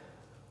God,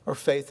 or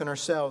faith in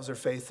ourselves, or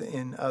faith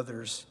in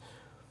others.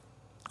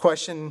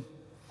 Question,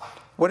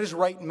 what does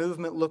right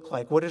movement look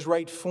like? What does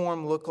right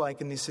form look like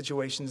in these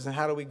situations? And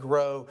how do we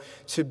grow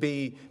to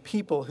be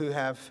people who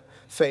have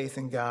faith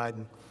in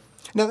God?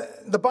 Now,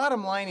 the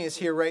bottom line is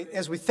here, right,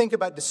 as we think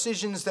about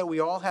decisions that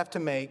we all have to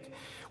make,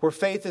 where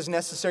faith is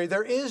necessary,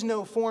 there is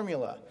no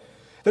formula.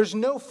 There's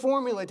no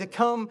formula to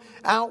come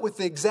out with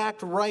the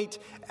exact right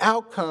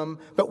outcome,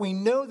 but we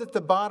know that the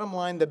bottom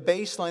line, the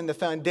baseline, the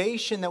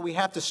foundation that we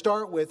have to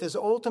start with is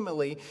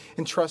ultimately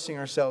entrusting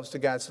ourselves to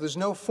God. So there's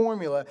no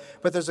formula,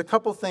 but there's a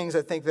couple things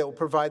I think that will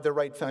provide the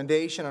right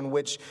foundation on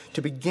which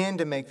to begin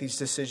to make these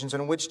decisions,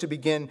 on which to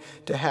begin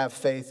to have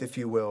faith, if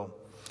you will.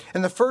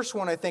 And the first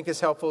one I think is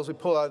helpful as we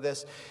pull out of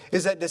this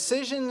is that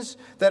decisions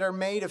that are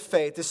made of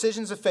faith,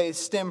 decisions of faith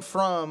stem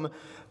from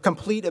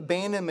complete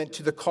abandonment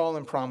to the call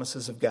and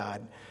promises of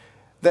God.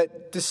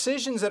 That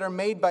decisions that are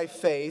made by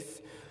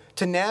faith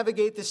to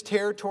navigate this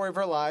territory of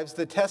our lives,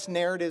 the test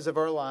narratives of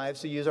our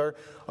lives, to use our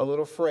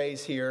little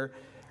phrase here,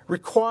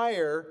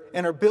 require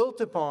and are built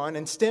upon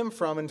and stem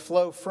from and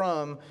flow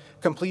from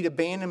complete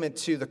abandonment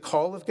to the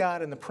call of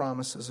God and the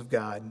promises of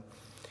God.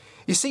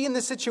 You see, in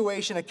this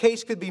situation, a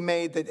case could be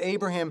made that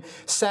Abraham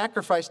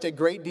sacrificed a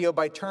great deal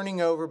by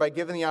turning over, by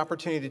giving the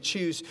opportunity to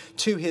choose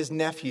to his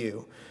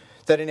nephew.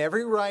 That in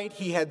every right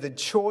he had the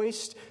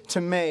choice to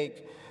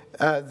make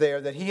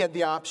there, that he had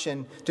the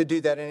option to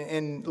do that,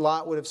 and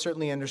Lot would have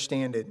certainly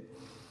understood it.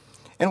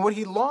 And what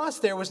he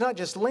lost there was not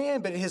just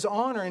land, but his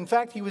honor. In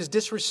fact, he was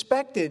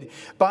disrespected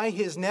by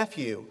his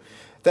nephew.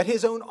 That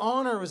his own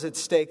honor was at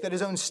stake, that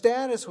his own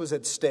status was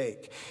at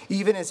stake,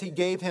 even as he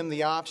gave him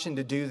the option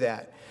to do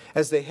that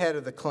as the head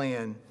of the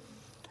clan.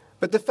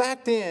 But the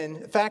fact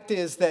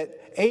is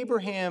that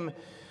Abraham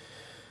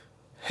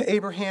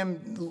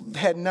Abraham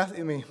had nothing,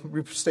 let me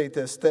restate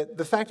this, that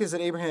the fact is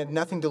that Abraham had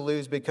nothing to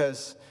lose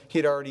because he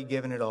had already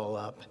given it all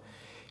up.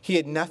 He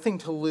had nothing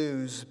to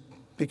lose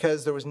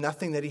because there was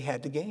nothing that he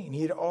had to gain.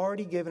 He had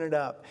already given it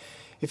up.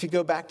 If you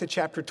go back to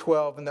chapter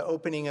 12 and the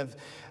opening of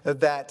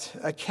that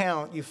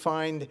account, you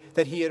find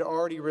that he had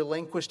already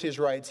relinquished his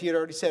rights. He had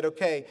already said,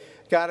 okay,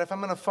 God, if I'm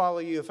going to follow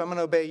you, if I'm going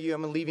to obey you,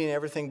 I'm going to leave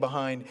everything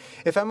behind.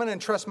 If I'm going to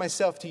entrust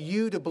myself to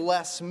you to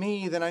bless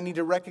me, then I need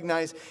to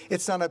recognize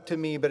it's not up to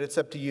me, but it's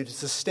up to you to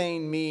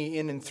sustain me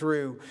in and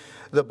through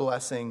the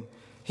blessing.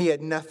 He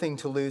had nothing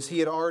to lose. He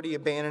had already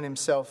abandoned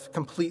himself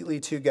completely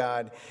to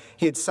God.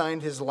 He had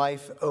signed his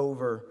life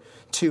over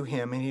to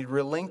him, and he had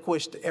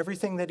relinquished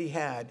everything that he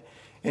had,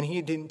 and he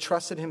had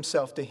entrusted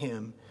himself to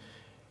him.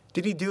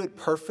 Did he do it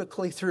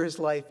perfectly through his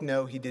life?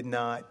 No, he did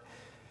not.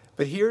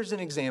 But here's an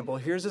example.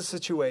 Here's a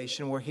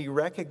situation where he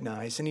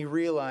recognized and he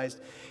realized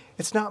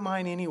it's not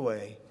mine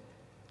anyway.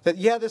 That,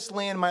 yeah, this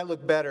land might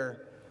look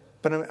better,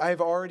 but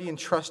I've already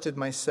entrusted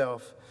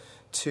myself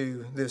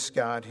to this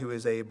God who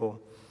is able.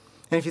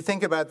 And if you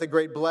think about it, the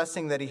great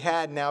blessing that he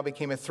had now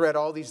became a threat.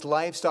 All these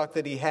livestock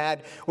that he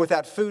had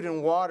without food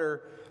and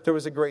water, there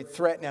was a great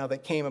threat now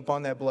that came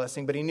upon that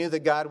blessing. But he knew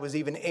that God was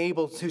even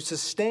able to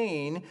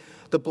sustain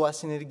the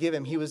blessing that he gave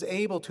him. He was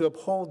able to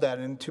uphold that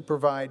and to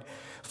provide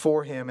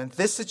for him. And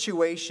this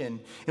situation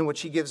in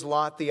which he gives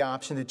Lot the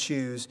option to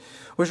choose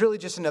was really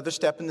just another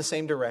step in the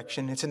same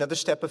direction. It's another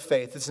step of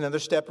faith. It's another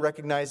step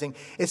recognizing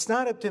it's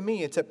not up to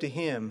me, it's up to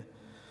him.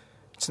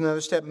 It's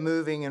another step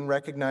moving and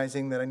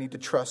recognizing that I need to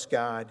trust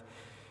God.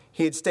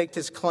 He had staked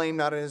his claim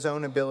not on his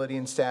own ability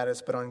and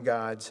status, but on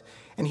God's.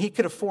 And he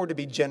could afford to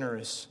be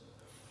generous.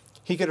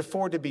 He could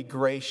afford to be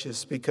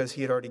gracious because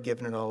he had already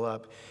given it all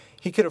up.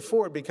 He could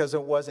afford because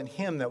it wasn't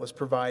him that was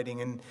providing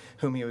and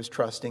whom he was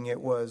trusting.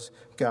 It was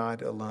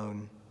God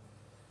alone.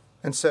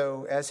 And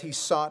so as he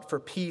sought for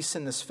peace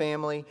in this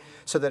family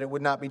so that it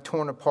would not be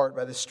torn apart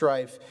by the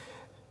strife,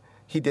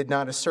 he did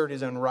not assert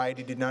his own right.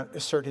 He did not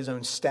assert his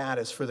own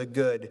status for the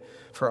good,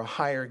 for a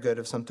higher good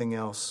of something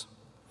else.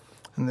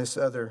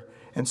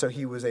 And so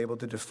he was able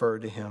to defer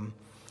to him.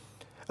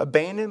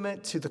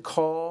 Abandonment to the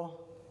call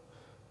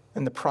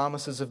and the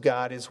promises of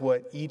God is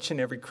what each and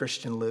every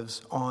Christian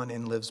lives on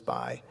and lives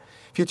by.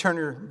 If you turn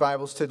your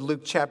Bibles to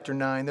Luke chapter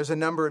 9, there's a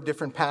number of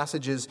different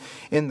passages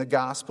in the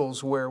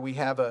Gospels where we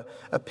have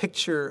a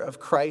picture of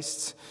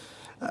Christ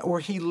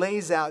where he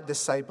lays out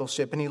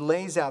discipleship and he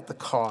lays out the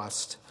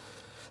cost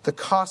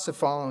of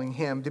following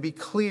him. To be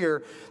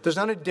clear, there's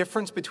not a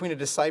difference between a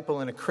disciple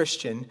and a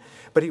Christian,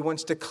 but he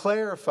wants to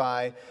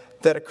clarify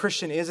that a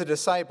Christian is a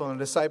disciple, and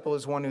a disciple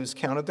is one who's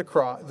counted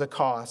the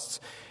costs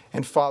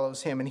and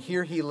follows him. And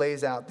here he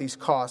lays out these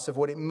costs of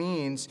what it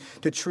means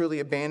to truly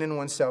abandon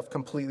oneself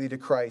completely to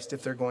Christ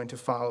if they're going to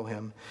follow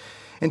him.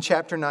 In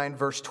chapter 9,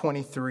 verse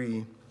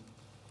 23,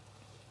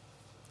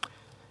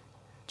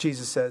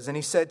 Jesus says, and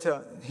he said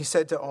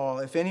to all,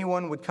 if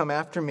anyone would come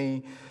after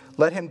me,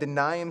 let him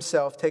deny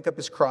himself, take up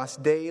his cross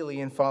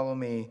daily and follow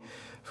me.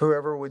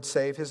 Whoever would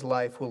save his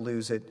life will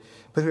lose it,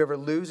 but whoever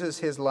loses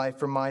his life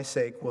for my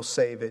sake will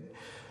save it.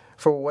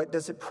 For what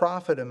does it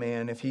profit a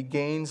man if he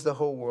gains the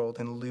whole world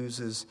and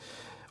loses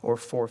or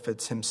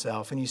forfeits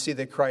himself? And you see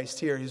that Christ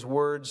here, his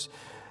words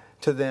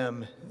to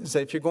them is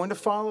that if you're going to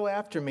follow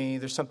after me,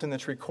 there's something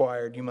that's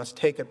required. You must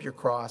take up your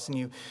cross. And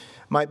you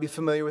might be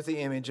familiar with the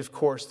image. Of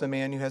course, the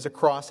man who has a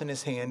cross in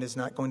his hand is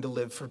not going to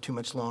live for too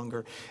much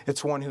longer.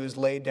 It's one who has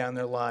laid down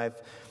their life.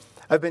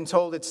 I've been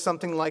told it's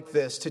something like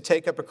this. To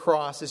take up a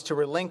cross is to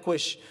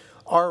relinquish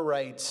our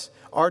rights,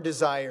 our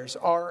desires,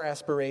 our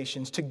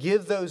aspirations, to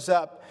give those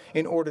up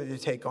in order to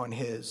take on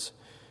his.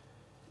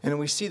 And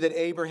we see that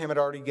Abraham had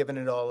already given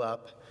it all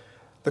up.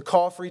 The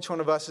call for each one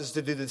of us is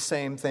to do the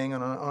same thing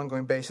on an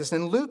ongoing basis.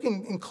 And Luke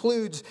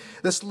includes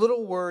this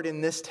little word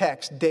in this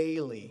text,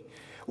 daily,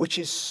 which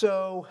is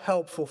so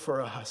helpful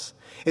for us.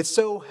 It's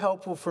so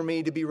helpful for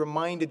me to be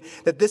reminded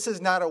that this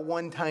is not a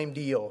one-time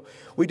deal.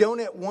 We don't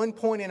at one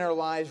point in our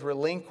lives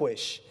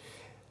relinquish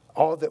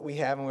all that we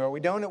have and we are. We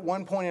don't at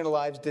one point in our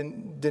lives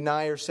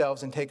deny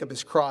ourselves and take up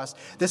his cross.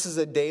 This is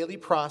a daily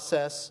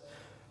process,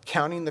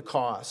 counting the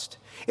cost.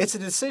 It's a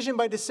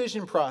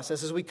decision-by-decision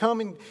process as we come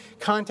in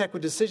contact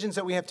with decisions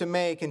that we have to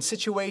make and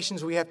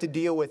situations we have to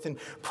deal with and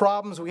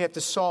problems we have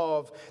to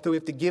solve, that we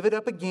have to give it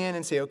up again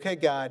and say, okay,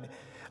 God,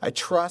 I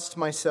trust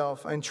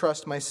myself. I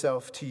entrust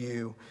myself to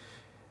you.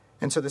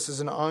 And so this is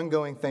an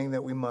ongoing thing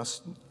that we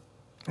must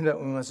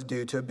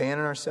do, to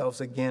abandon ourselves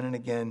again and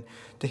again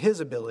to his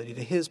ability,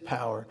 to his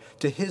power,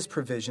 to his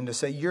provision, to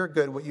say, you're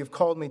good. What you've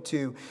called me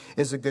to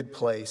is a good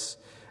place,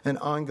 an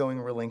ongoing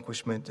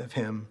relinquishment of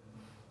him.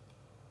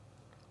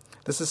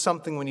 This is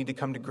something we need to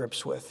come to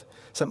grips with,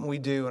 something we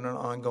do on an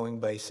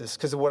ongoing basis.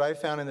 Because what I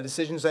found in the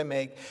decisions I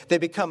make, they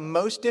become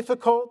most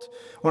difficult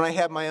when I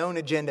have my own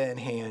agenda in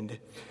hand.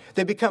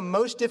 They become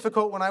most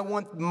difficult when I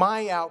want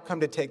my outcome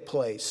to take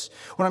place,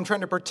 when I'm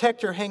trying to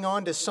protect or hang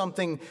on to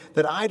something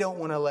that I don't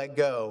want to let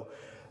go.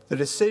 The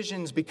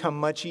decisions become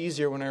much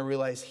easier when I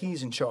realize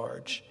he's in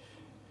charge.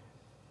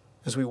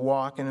 as we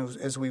walk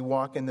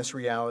in this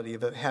reality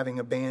of having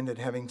abandoned,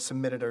 having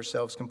submitted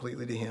ourselves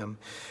completely to Him.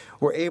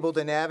 We're able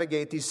to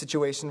navigate these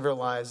situations of our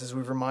lives as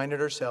we've reminded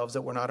ourselves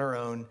that we're not our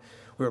own.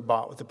 We were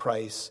bought with a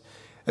price.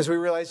 As we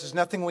realize there's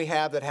nothing we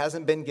have that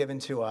hasn't been given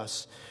to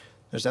us.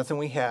 There's nothing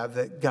we have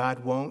that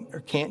God won't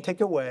or can't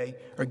take away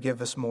or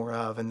give us more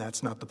of, and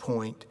that's not the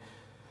point.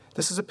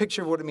 This is a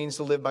picture of what it means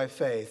to live by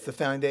faith. The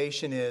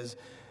foundation is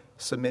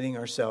submitting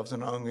ourselves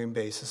on an ongoing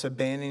basis,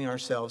 abandoning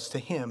ourselves to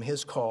Him,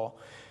 His call,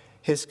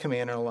 His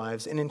command in our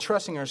lives, and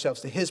entrusting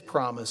ourselves to His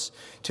promise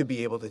to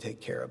be able to take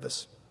care of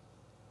us.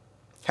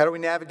 How do we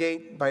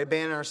navigate? By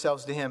abandoning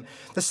ourselves to Him.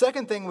 The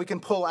second thing we can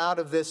pull out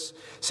of this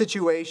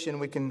situation,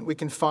 we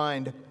can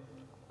find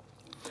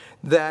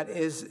that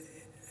is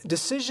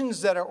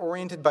decisions that are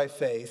oriented by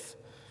faith,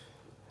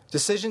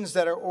 decisions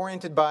that are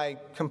oriented by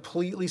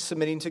completely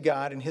submitting to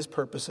God and His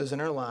purposes in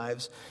our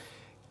lives,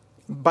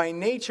 by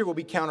nature will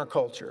be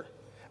counterculture.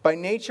 By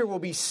nature will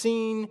be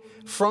seen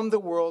from the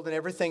world and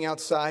everything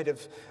outside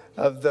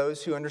of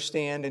those who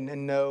understand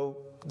and know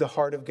the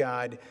heart of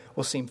God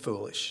will seem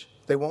foolish.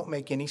 They won't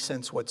make any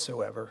sense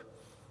whatsoever.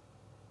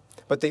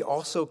 But they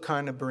also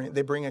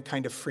bring a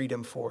kind of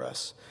freedom for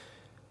us.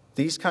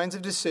 These kinds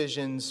of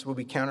decisions will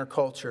be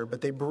counterculture,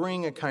 but they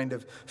bring a kind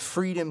of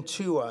freedom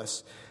to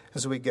us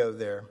as we go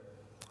there.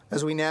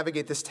 As we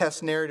navigate this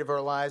test narrative of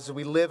our lives, as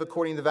we live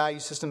according to the value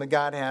system that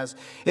God has,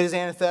 it is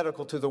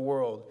antithetical to the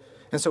world.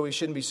 And so we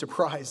shouldn't be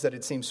surprised that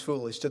it seems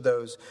foolish to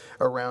those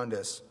around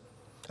us.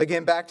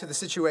 Again, back to the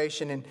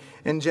situation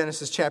in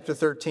Genesis chapter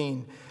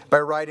 13. By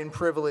right and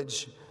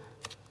privilege,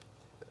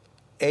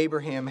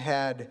 Abraham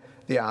had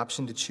the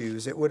option to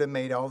choose. It would have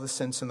made all the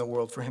sense in the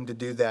world for him to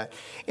do that.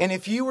 And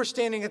if you were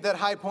standing at that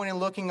high point and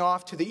looking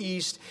off to the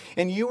east,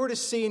 and you were to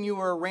see, and you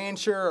were a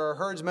rancher or a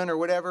herdsman or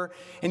whatever,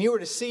 and you were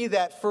to see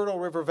that fertile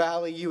river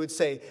valley, you would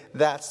say,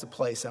 that's the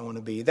place I want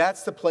to be.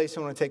 That's the place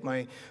I want to take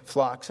my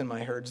flocks and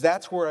my herds.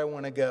 That's where I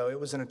want to go. It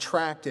was an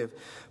attractive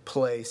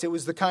place. It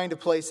was the kind of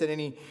place that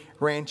any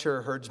rancher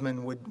or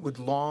herdsman would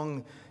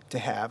long to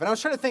have. And I was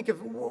trying to think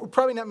of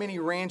probably not many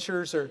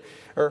ranchers or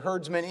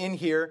herdsmen in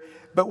here,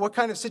 but what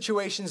kind of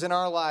situations in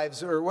our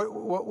lives, or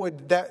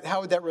how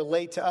would that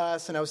relate to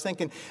us? And I was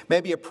thinking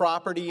maybe a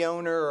property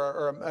owner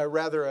or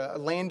a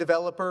land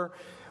developer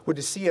would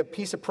to see a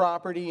piece of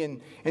property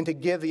and to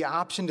give the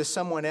option to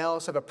someone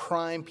else of a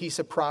prime piece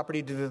of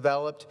property to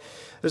develop.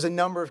 There's a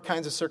number of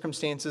kinds of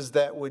circumstances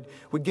that would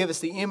give us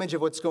the image of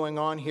what's going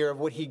on here, of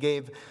what he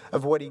gave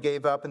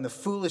up and the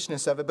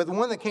foolishness of it. But the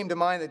one that came to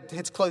mind that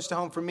hits close to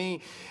home for me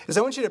is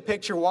I want you to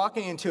picture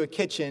walking into a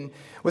kitchen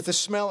with the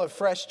smell of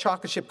fresh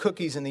chocolate chip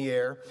cookies in the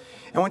air.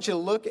 I want you to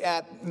look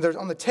at,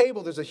 on the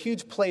table, there's a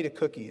huge plate of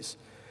cookies.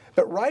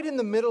 But right in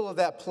the middle of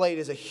that plate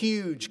is a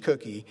huge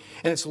cookie,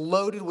 and it's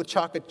loaded with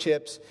chocolate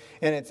chips,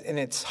 and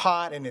it's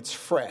hot and it's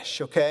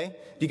fresh. Okay,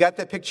 you got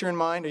that picture in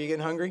mind? Are you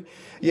getting hungry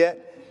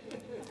yet?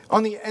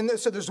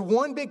 So there's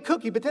one big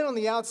cookie, but then on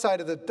the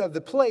outside of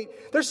the plate,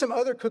 there's some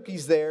other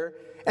cookies there,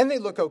 and they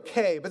look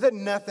okay, but they're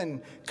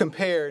nothing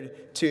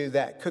compared to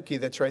that cookie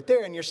that's right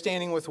there. And you're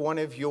standing with one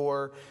of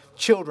your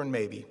children,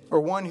 maybe,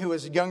 or one who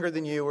is younger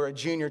than you or a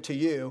junior to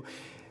you.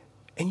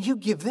 And you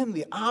give them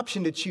the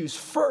option to choose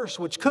first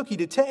which cookie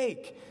to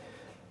take.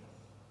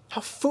 How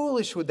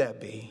foolish would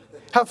that be?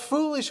 How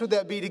foolish would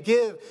that be to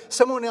give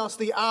someone else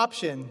the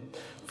option?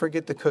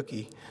 Forget the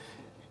cookie.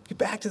 Get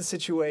back to the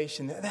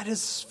situation. That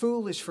is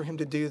foolish for him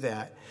to do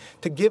that.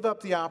 To give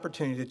up the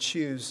opportunity to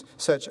choose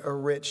such a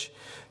rich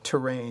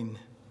terrain.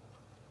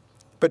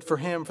 But for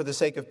him, for the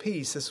sake of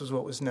peace, this was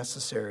what was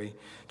necessary.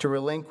 To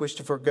relinquish,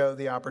 to forego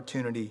the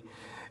opportunity.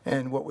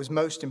 And what was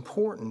most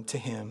important to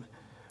him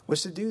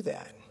was to do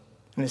that.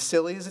 And as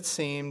silly as it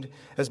seemed,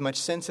 as much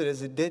sense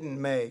as it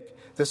didn't make,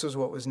 this was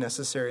what was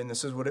necessary, and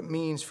this is what it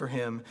means for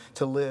him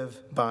to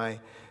live by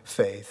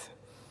faith.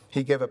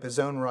 He gave up his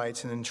own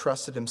rights and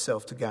entrusted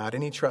himself to God,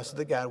 and he trusted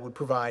that God would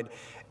provide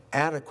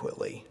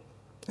adequately,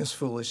 as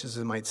foolish as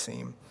it might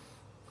seem.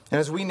 And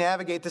as we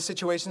navigate the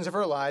situations of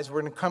our lives, we're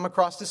going to come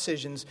across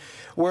decisions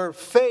where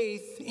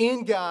faith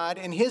in God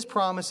and His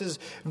promises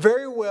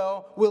very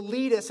well will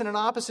lead us in an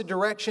opposite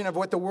direction of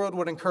what the world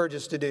would encourage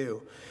us to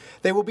do.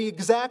 They will be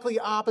exactly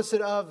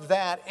opposite of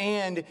that,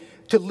 and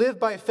to live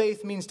by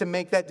faith means to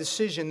make that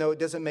decision, though it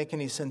doesn't make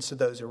any sense to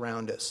those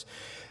around us.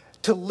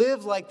 To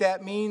live like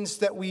that means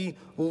that we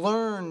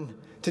learn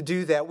to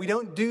do that. We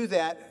don't do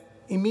that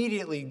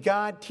immediately.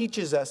 God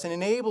teaches us and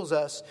enables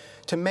us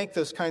to make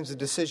those kinds of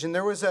decisions.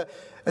 There was a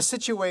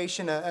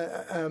situation,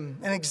 an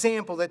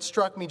example that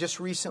struck me just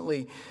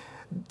recently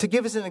to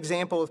give us an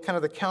example of kind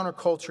of the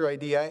counterculture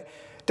idea.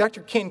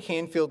 Dr. Ken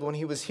Canfield, when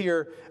he was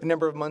here a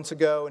number of months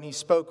ago, and he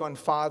spoke on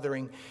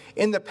fathering,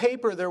 in the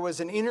paper there was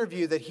an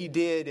interview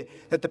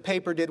that the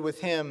paper did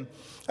with him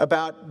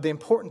about the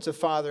importance of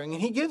fathering.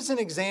 And he gives an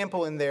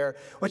example in there,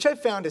 which I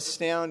found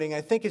astounding.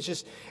 I think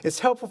it's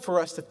helpful for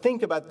us to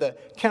think about the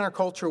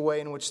counterculture way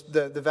in which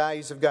the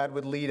values of God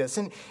would lead us.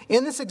 And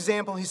in this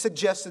example, he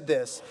suggested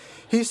this.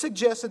 He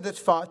suggested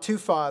that two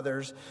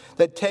fathers,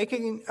 that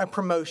taking a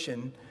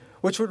promotion,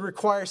 which would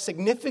require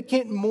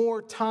significant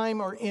more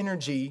time or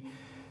energy,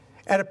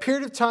 at a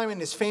period of time in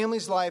his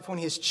family's life when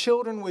his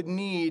children would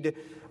need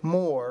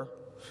more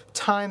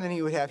time than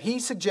he would have, he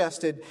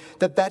suggested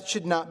that that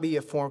should not be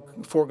a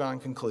foregone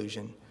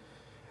conclusion.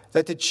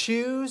 That to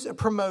choose a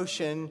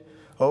promotion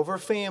over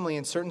family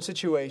in certain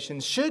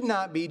situations should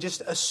not be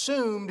just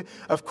assumed,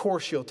 of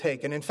course you'll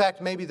take it. In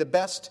fact, maybe the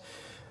best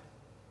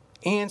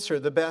answer,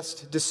 the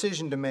best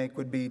decision to make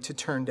would be to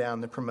turn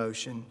down the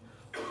promotion.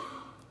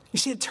 You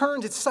see,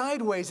 it's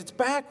sideways, it's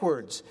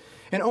backwards.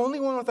 And only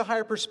one with a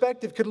higher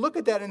perspective could look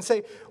at that and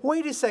say,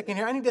 wait a second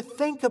here, I need to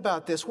think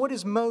about this. What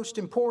is most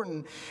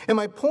important? And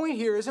my point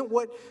here isn't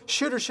what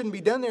should or shouldn't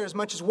be done there as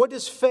much as what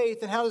does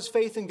faith and how does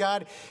faith in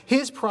God,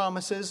 His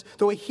promises,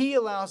 the way He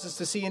allows us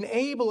to see,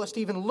 enable us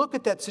to even look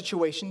at that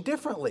situation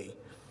differently.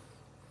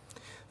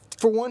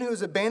 For one who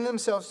has abandoned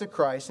themselves to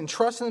Christ and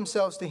trusted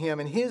themselves to Him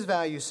and His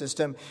value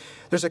system,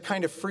 there's a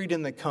kind of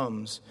freedom that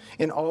comes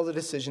in all the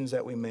decisions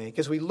that we make.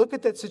 As we look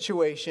at that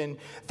situation,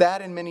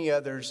 that and many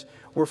others,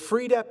 we're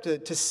freed up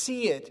to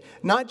see it,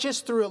 not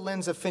just through a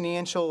lens of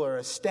financial or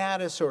a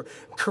status or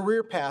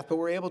career path, but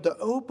we're able to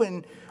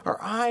open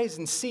our eyes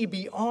and see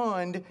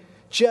beyond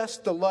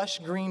just the lush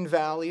green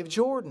valley of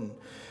Jordan.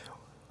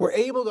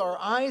 Our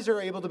eyes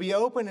are able to be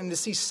open and to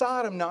see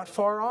Sodom not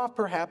far off,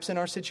 perhaps, in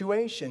our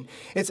situation.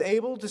 It's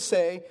able to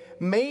say,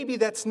 maybe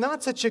that's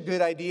not such a good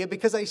idea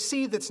because I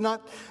see that's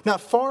not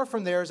far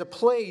from there is a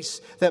place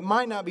that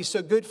might not be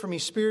so good for me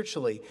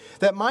spiritually,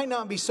 that might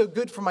not be so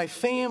good for my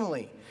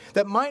family,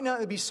 that might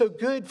not be so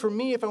good for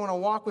me if I want to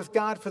walk with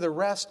God for the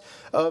rest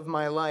of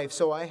my life.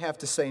 So I have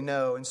to say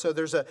no. And so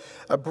there's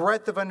a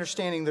breadth of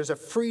understanding. There's a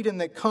freedom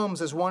that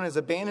comes as one has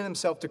abandoned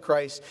himself to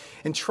Christ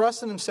and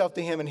trusted himself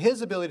to Him and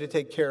His ability to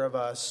take care of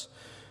us.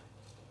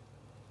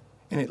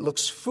 And it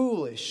looks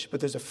foolish,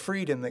 but there's a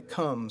freedom that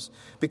comes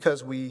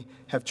because we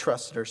have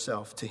trusted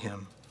ourselves to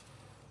Him.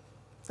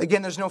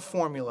 Again, there's no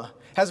formula.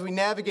 As we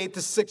navigate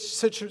the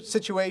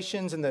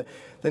situations and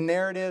the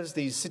narratives,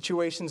 these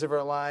situations of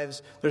our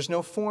lives, there's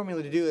no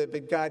formula to do it,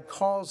 but God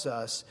calls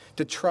us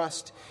to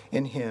trust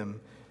in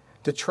Him,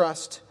 to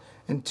trust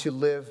and to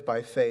live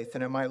by faith.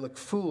 And it might look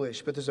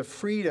foolish, but there's a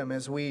freedom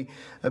as we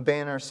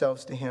abandon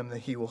ourselves to Him that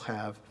He will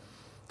have.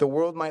 The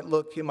world might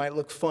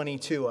look funny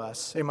to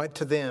us,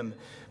 to them,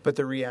 but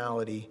the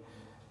reality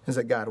is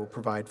that God will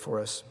provide for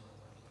us.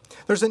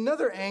 There's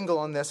another angle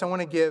on this I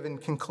want to give in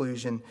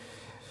conclusion.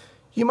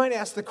 You might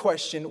ask the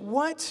question,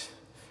 what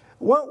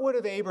would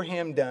have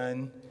Abraham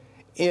done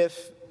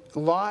if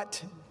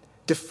Lot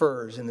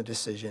defers in the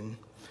decision?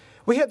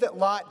 We have that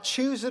Lot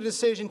chooses a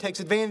decision, takes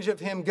advantage of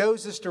him,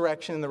 goes this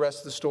direction, and the rest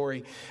of the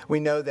story, we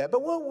know that.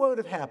 But what would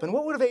have happened?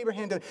 What would have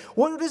Abraham done?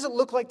 What does it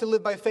look like to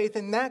live by faith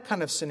in that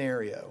kind of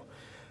scenario?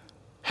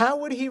 How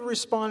would he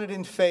responded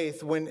in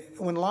faith when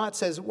Lot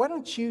says, why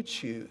don't you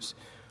choose?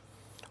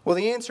 Well,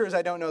 the answer is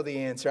I don't know the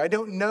answer. I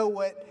don't know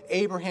what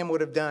Abraham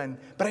would have done,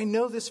 but I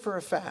know this for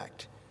a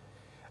fact.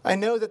 I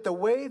know that the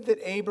way that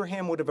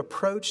Abraham would have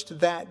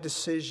approached that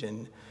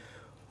decision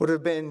would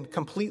have been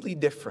completely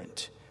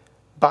different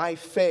by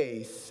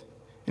faith,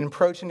 and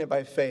approaching it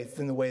by faith,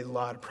 than the way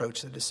Lot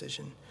approached the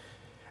decision.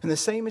 And the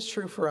same is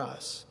true for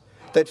us.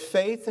 That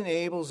faith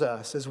enables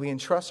us, as we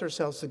entrust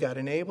ourselves to God,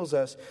 enables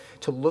us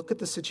to look at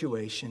the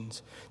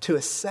situations, to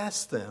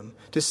assess them,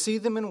 to see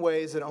them in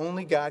ways that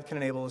only God can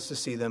enable us to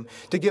see them,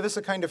 to give us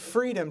a kind of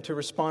freedom to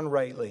respond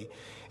rightly,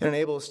 and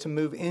enable us to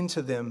move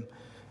into them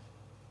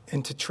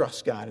and to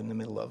trust God in the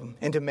middle of them,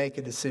 and to make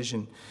a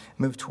decision,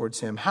 move towards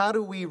Him. How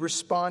do we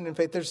respond in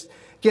faith? There's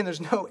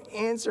no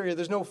answer here,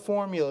 there's no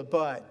formula,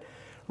 but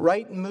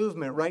right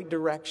movement, right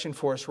direction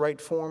for us,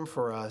 right form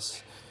for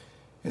us,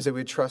 is that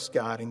we trust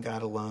God and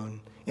God alone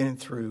in and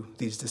through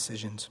these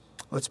decisions.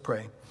 Let's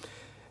pray.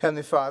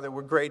 Heavenly Father,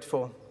 we're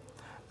grateful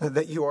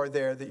that You are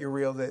there, that You're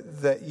real,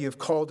 that You've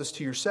called us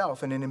to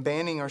Yourself. And in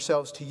abandoning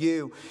ourselves to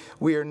You,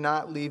 we are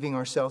not leaving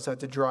ourselves out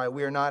to dry.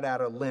 We are not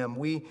out on a limb.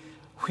 We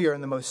are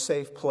in the most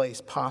safe place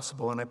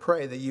possible. And I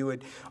pray that You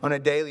would, on a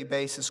daily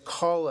basis,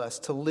 call us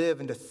to live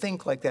and to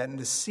think like that and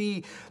to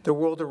see the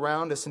world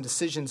around us and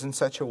decisions in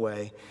such a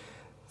way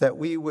that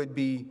we would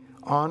be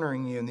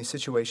honoring You in these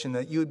situations,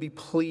 that You would be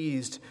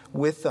pleased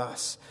with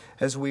us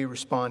as we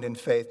respond in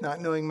faith,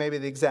 not knowing maybe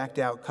the exact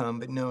outcome,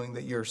 but knowing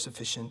that You're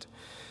sufficient.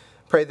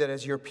 Pray that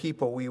as Your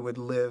people, we would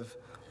live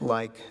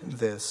like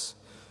this.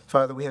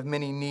 Father, we have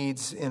many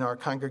needs in our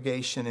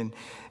congregation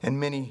and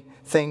many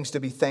things to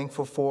be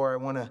thankful for. I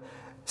want to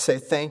say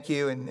thank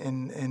You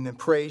and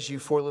praise You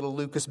for little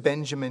Lucas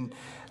Benjamin,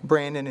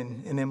 Brandon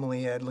and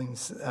Emily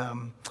Edling's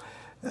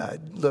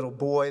little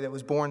boy that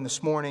was born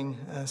this morning,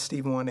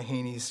 Stephen Wanda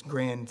Haney's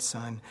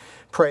grandson.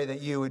 Pray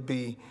that You would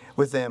be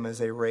with them as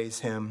they raise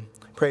him.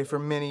 Pray for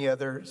many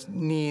other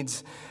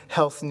needs,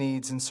 health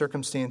needs and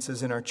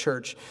circumstances in our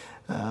church.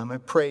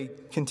 I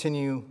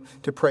continue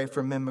to pray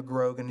for Mem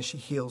McGrogan as she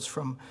heals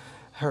from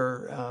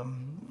her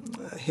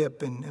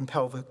hip and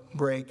pelvic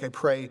break. I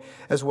pray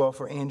as well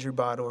for Andrew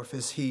Bodorf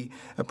as he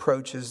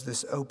approaches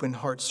this open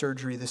heart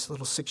surgery, this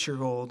little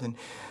 6-year-old, and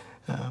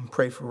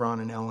pray for Ron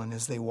and Ellen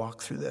as they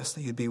walk through this,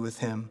 that You'd be with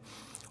him.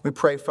 We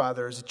pray,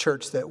 Father, as a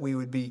church that we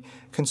would be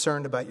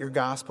concerned about your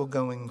gospel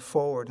going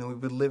forward and we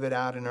would live it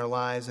out in our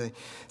lives. I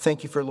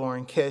thank you for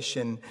Lauren Kish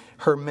and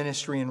her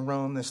ministry in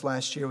Rome this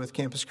last year with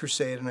Campus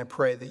Crusade, and I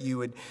pray that you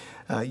would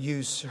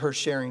use her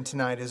sharing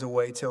tonight as a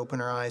way to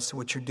open our eyes to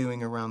what you're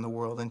doing around the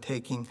world and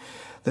taking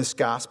this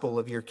gospel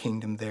of your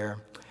kingdom there.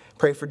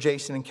 Pray for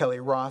Jason and Kelly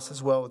Ross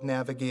as well with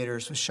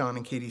Navigators, with Sean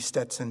and Katie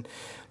Stetson,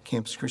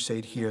 Campus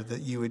Crusade here,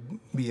 that you would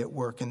be at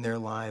work in their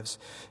lives,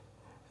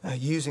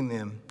 using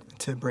them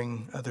to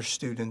bring other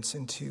students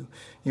into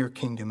your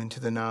kingdom, into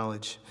the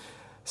knowledge,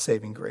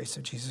 saving grace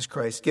of Jesus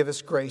Christ. Give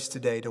us grace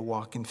today to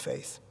walk in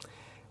faith.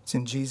 It's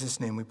in Jesus'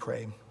 name we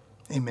pray.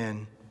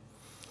 Amen.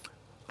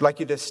 I'd like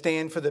you to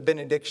stand for the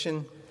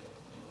benediction.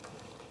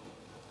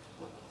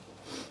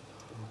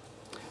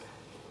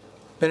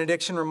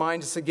 Benediction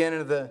reminds us again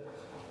of the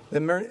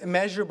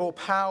immeasurable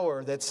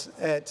power that's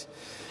at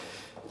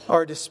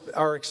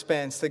our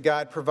expense that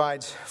God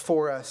provides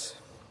for us.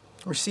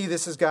 Receive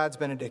this as God's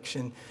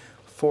benediction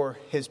for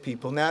his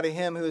people. Now to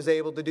him who is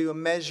able to do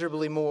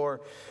immeasurably more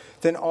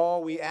than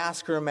all we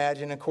ask or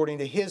imagine, according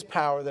to his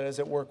power that is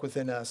at work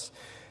within us,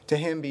 to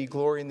him be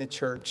glory in the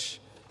church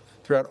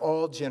throughout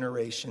all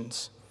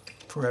generations,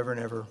 forever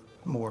and ever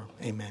more.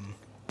 Amen.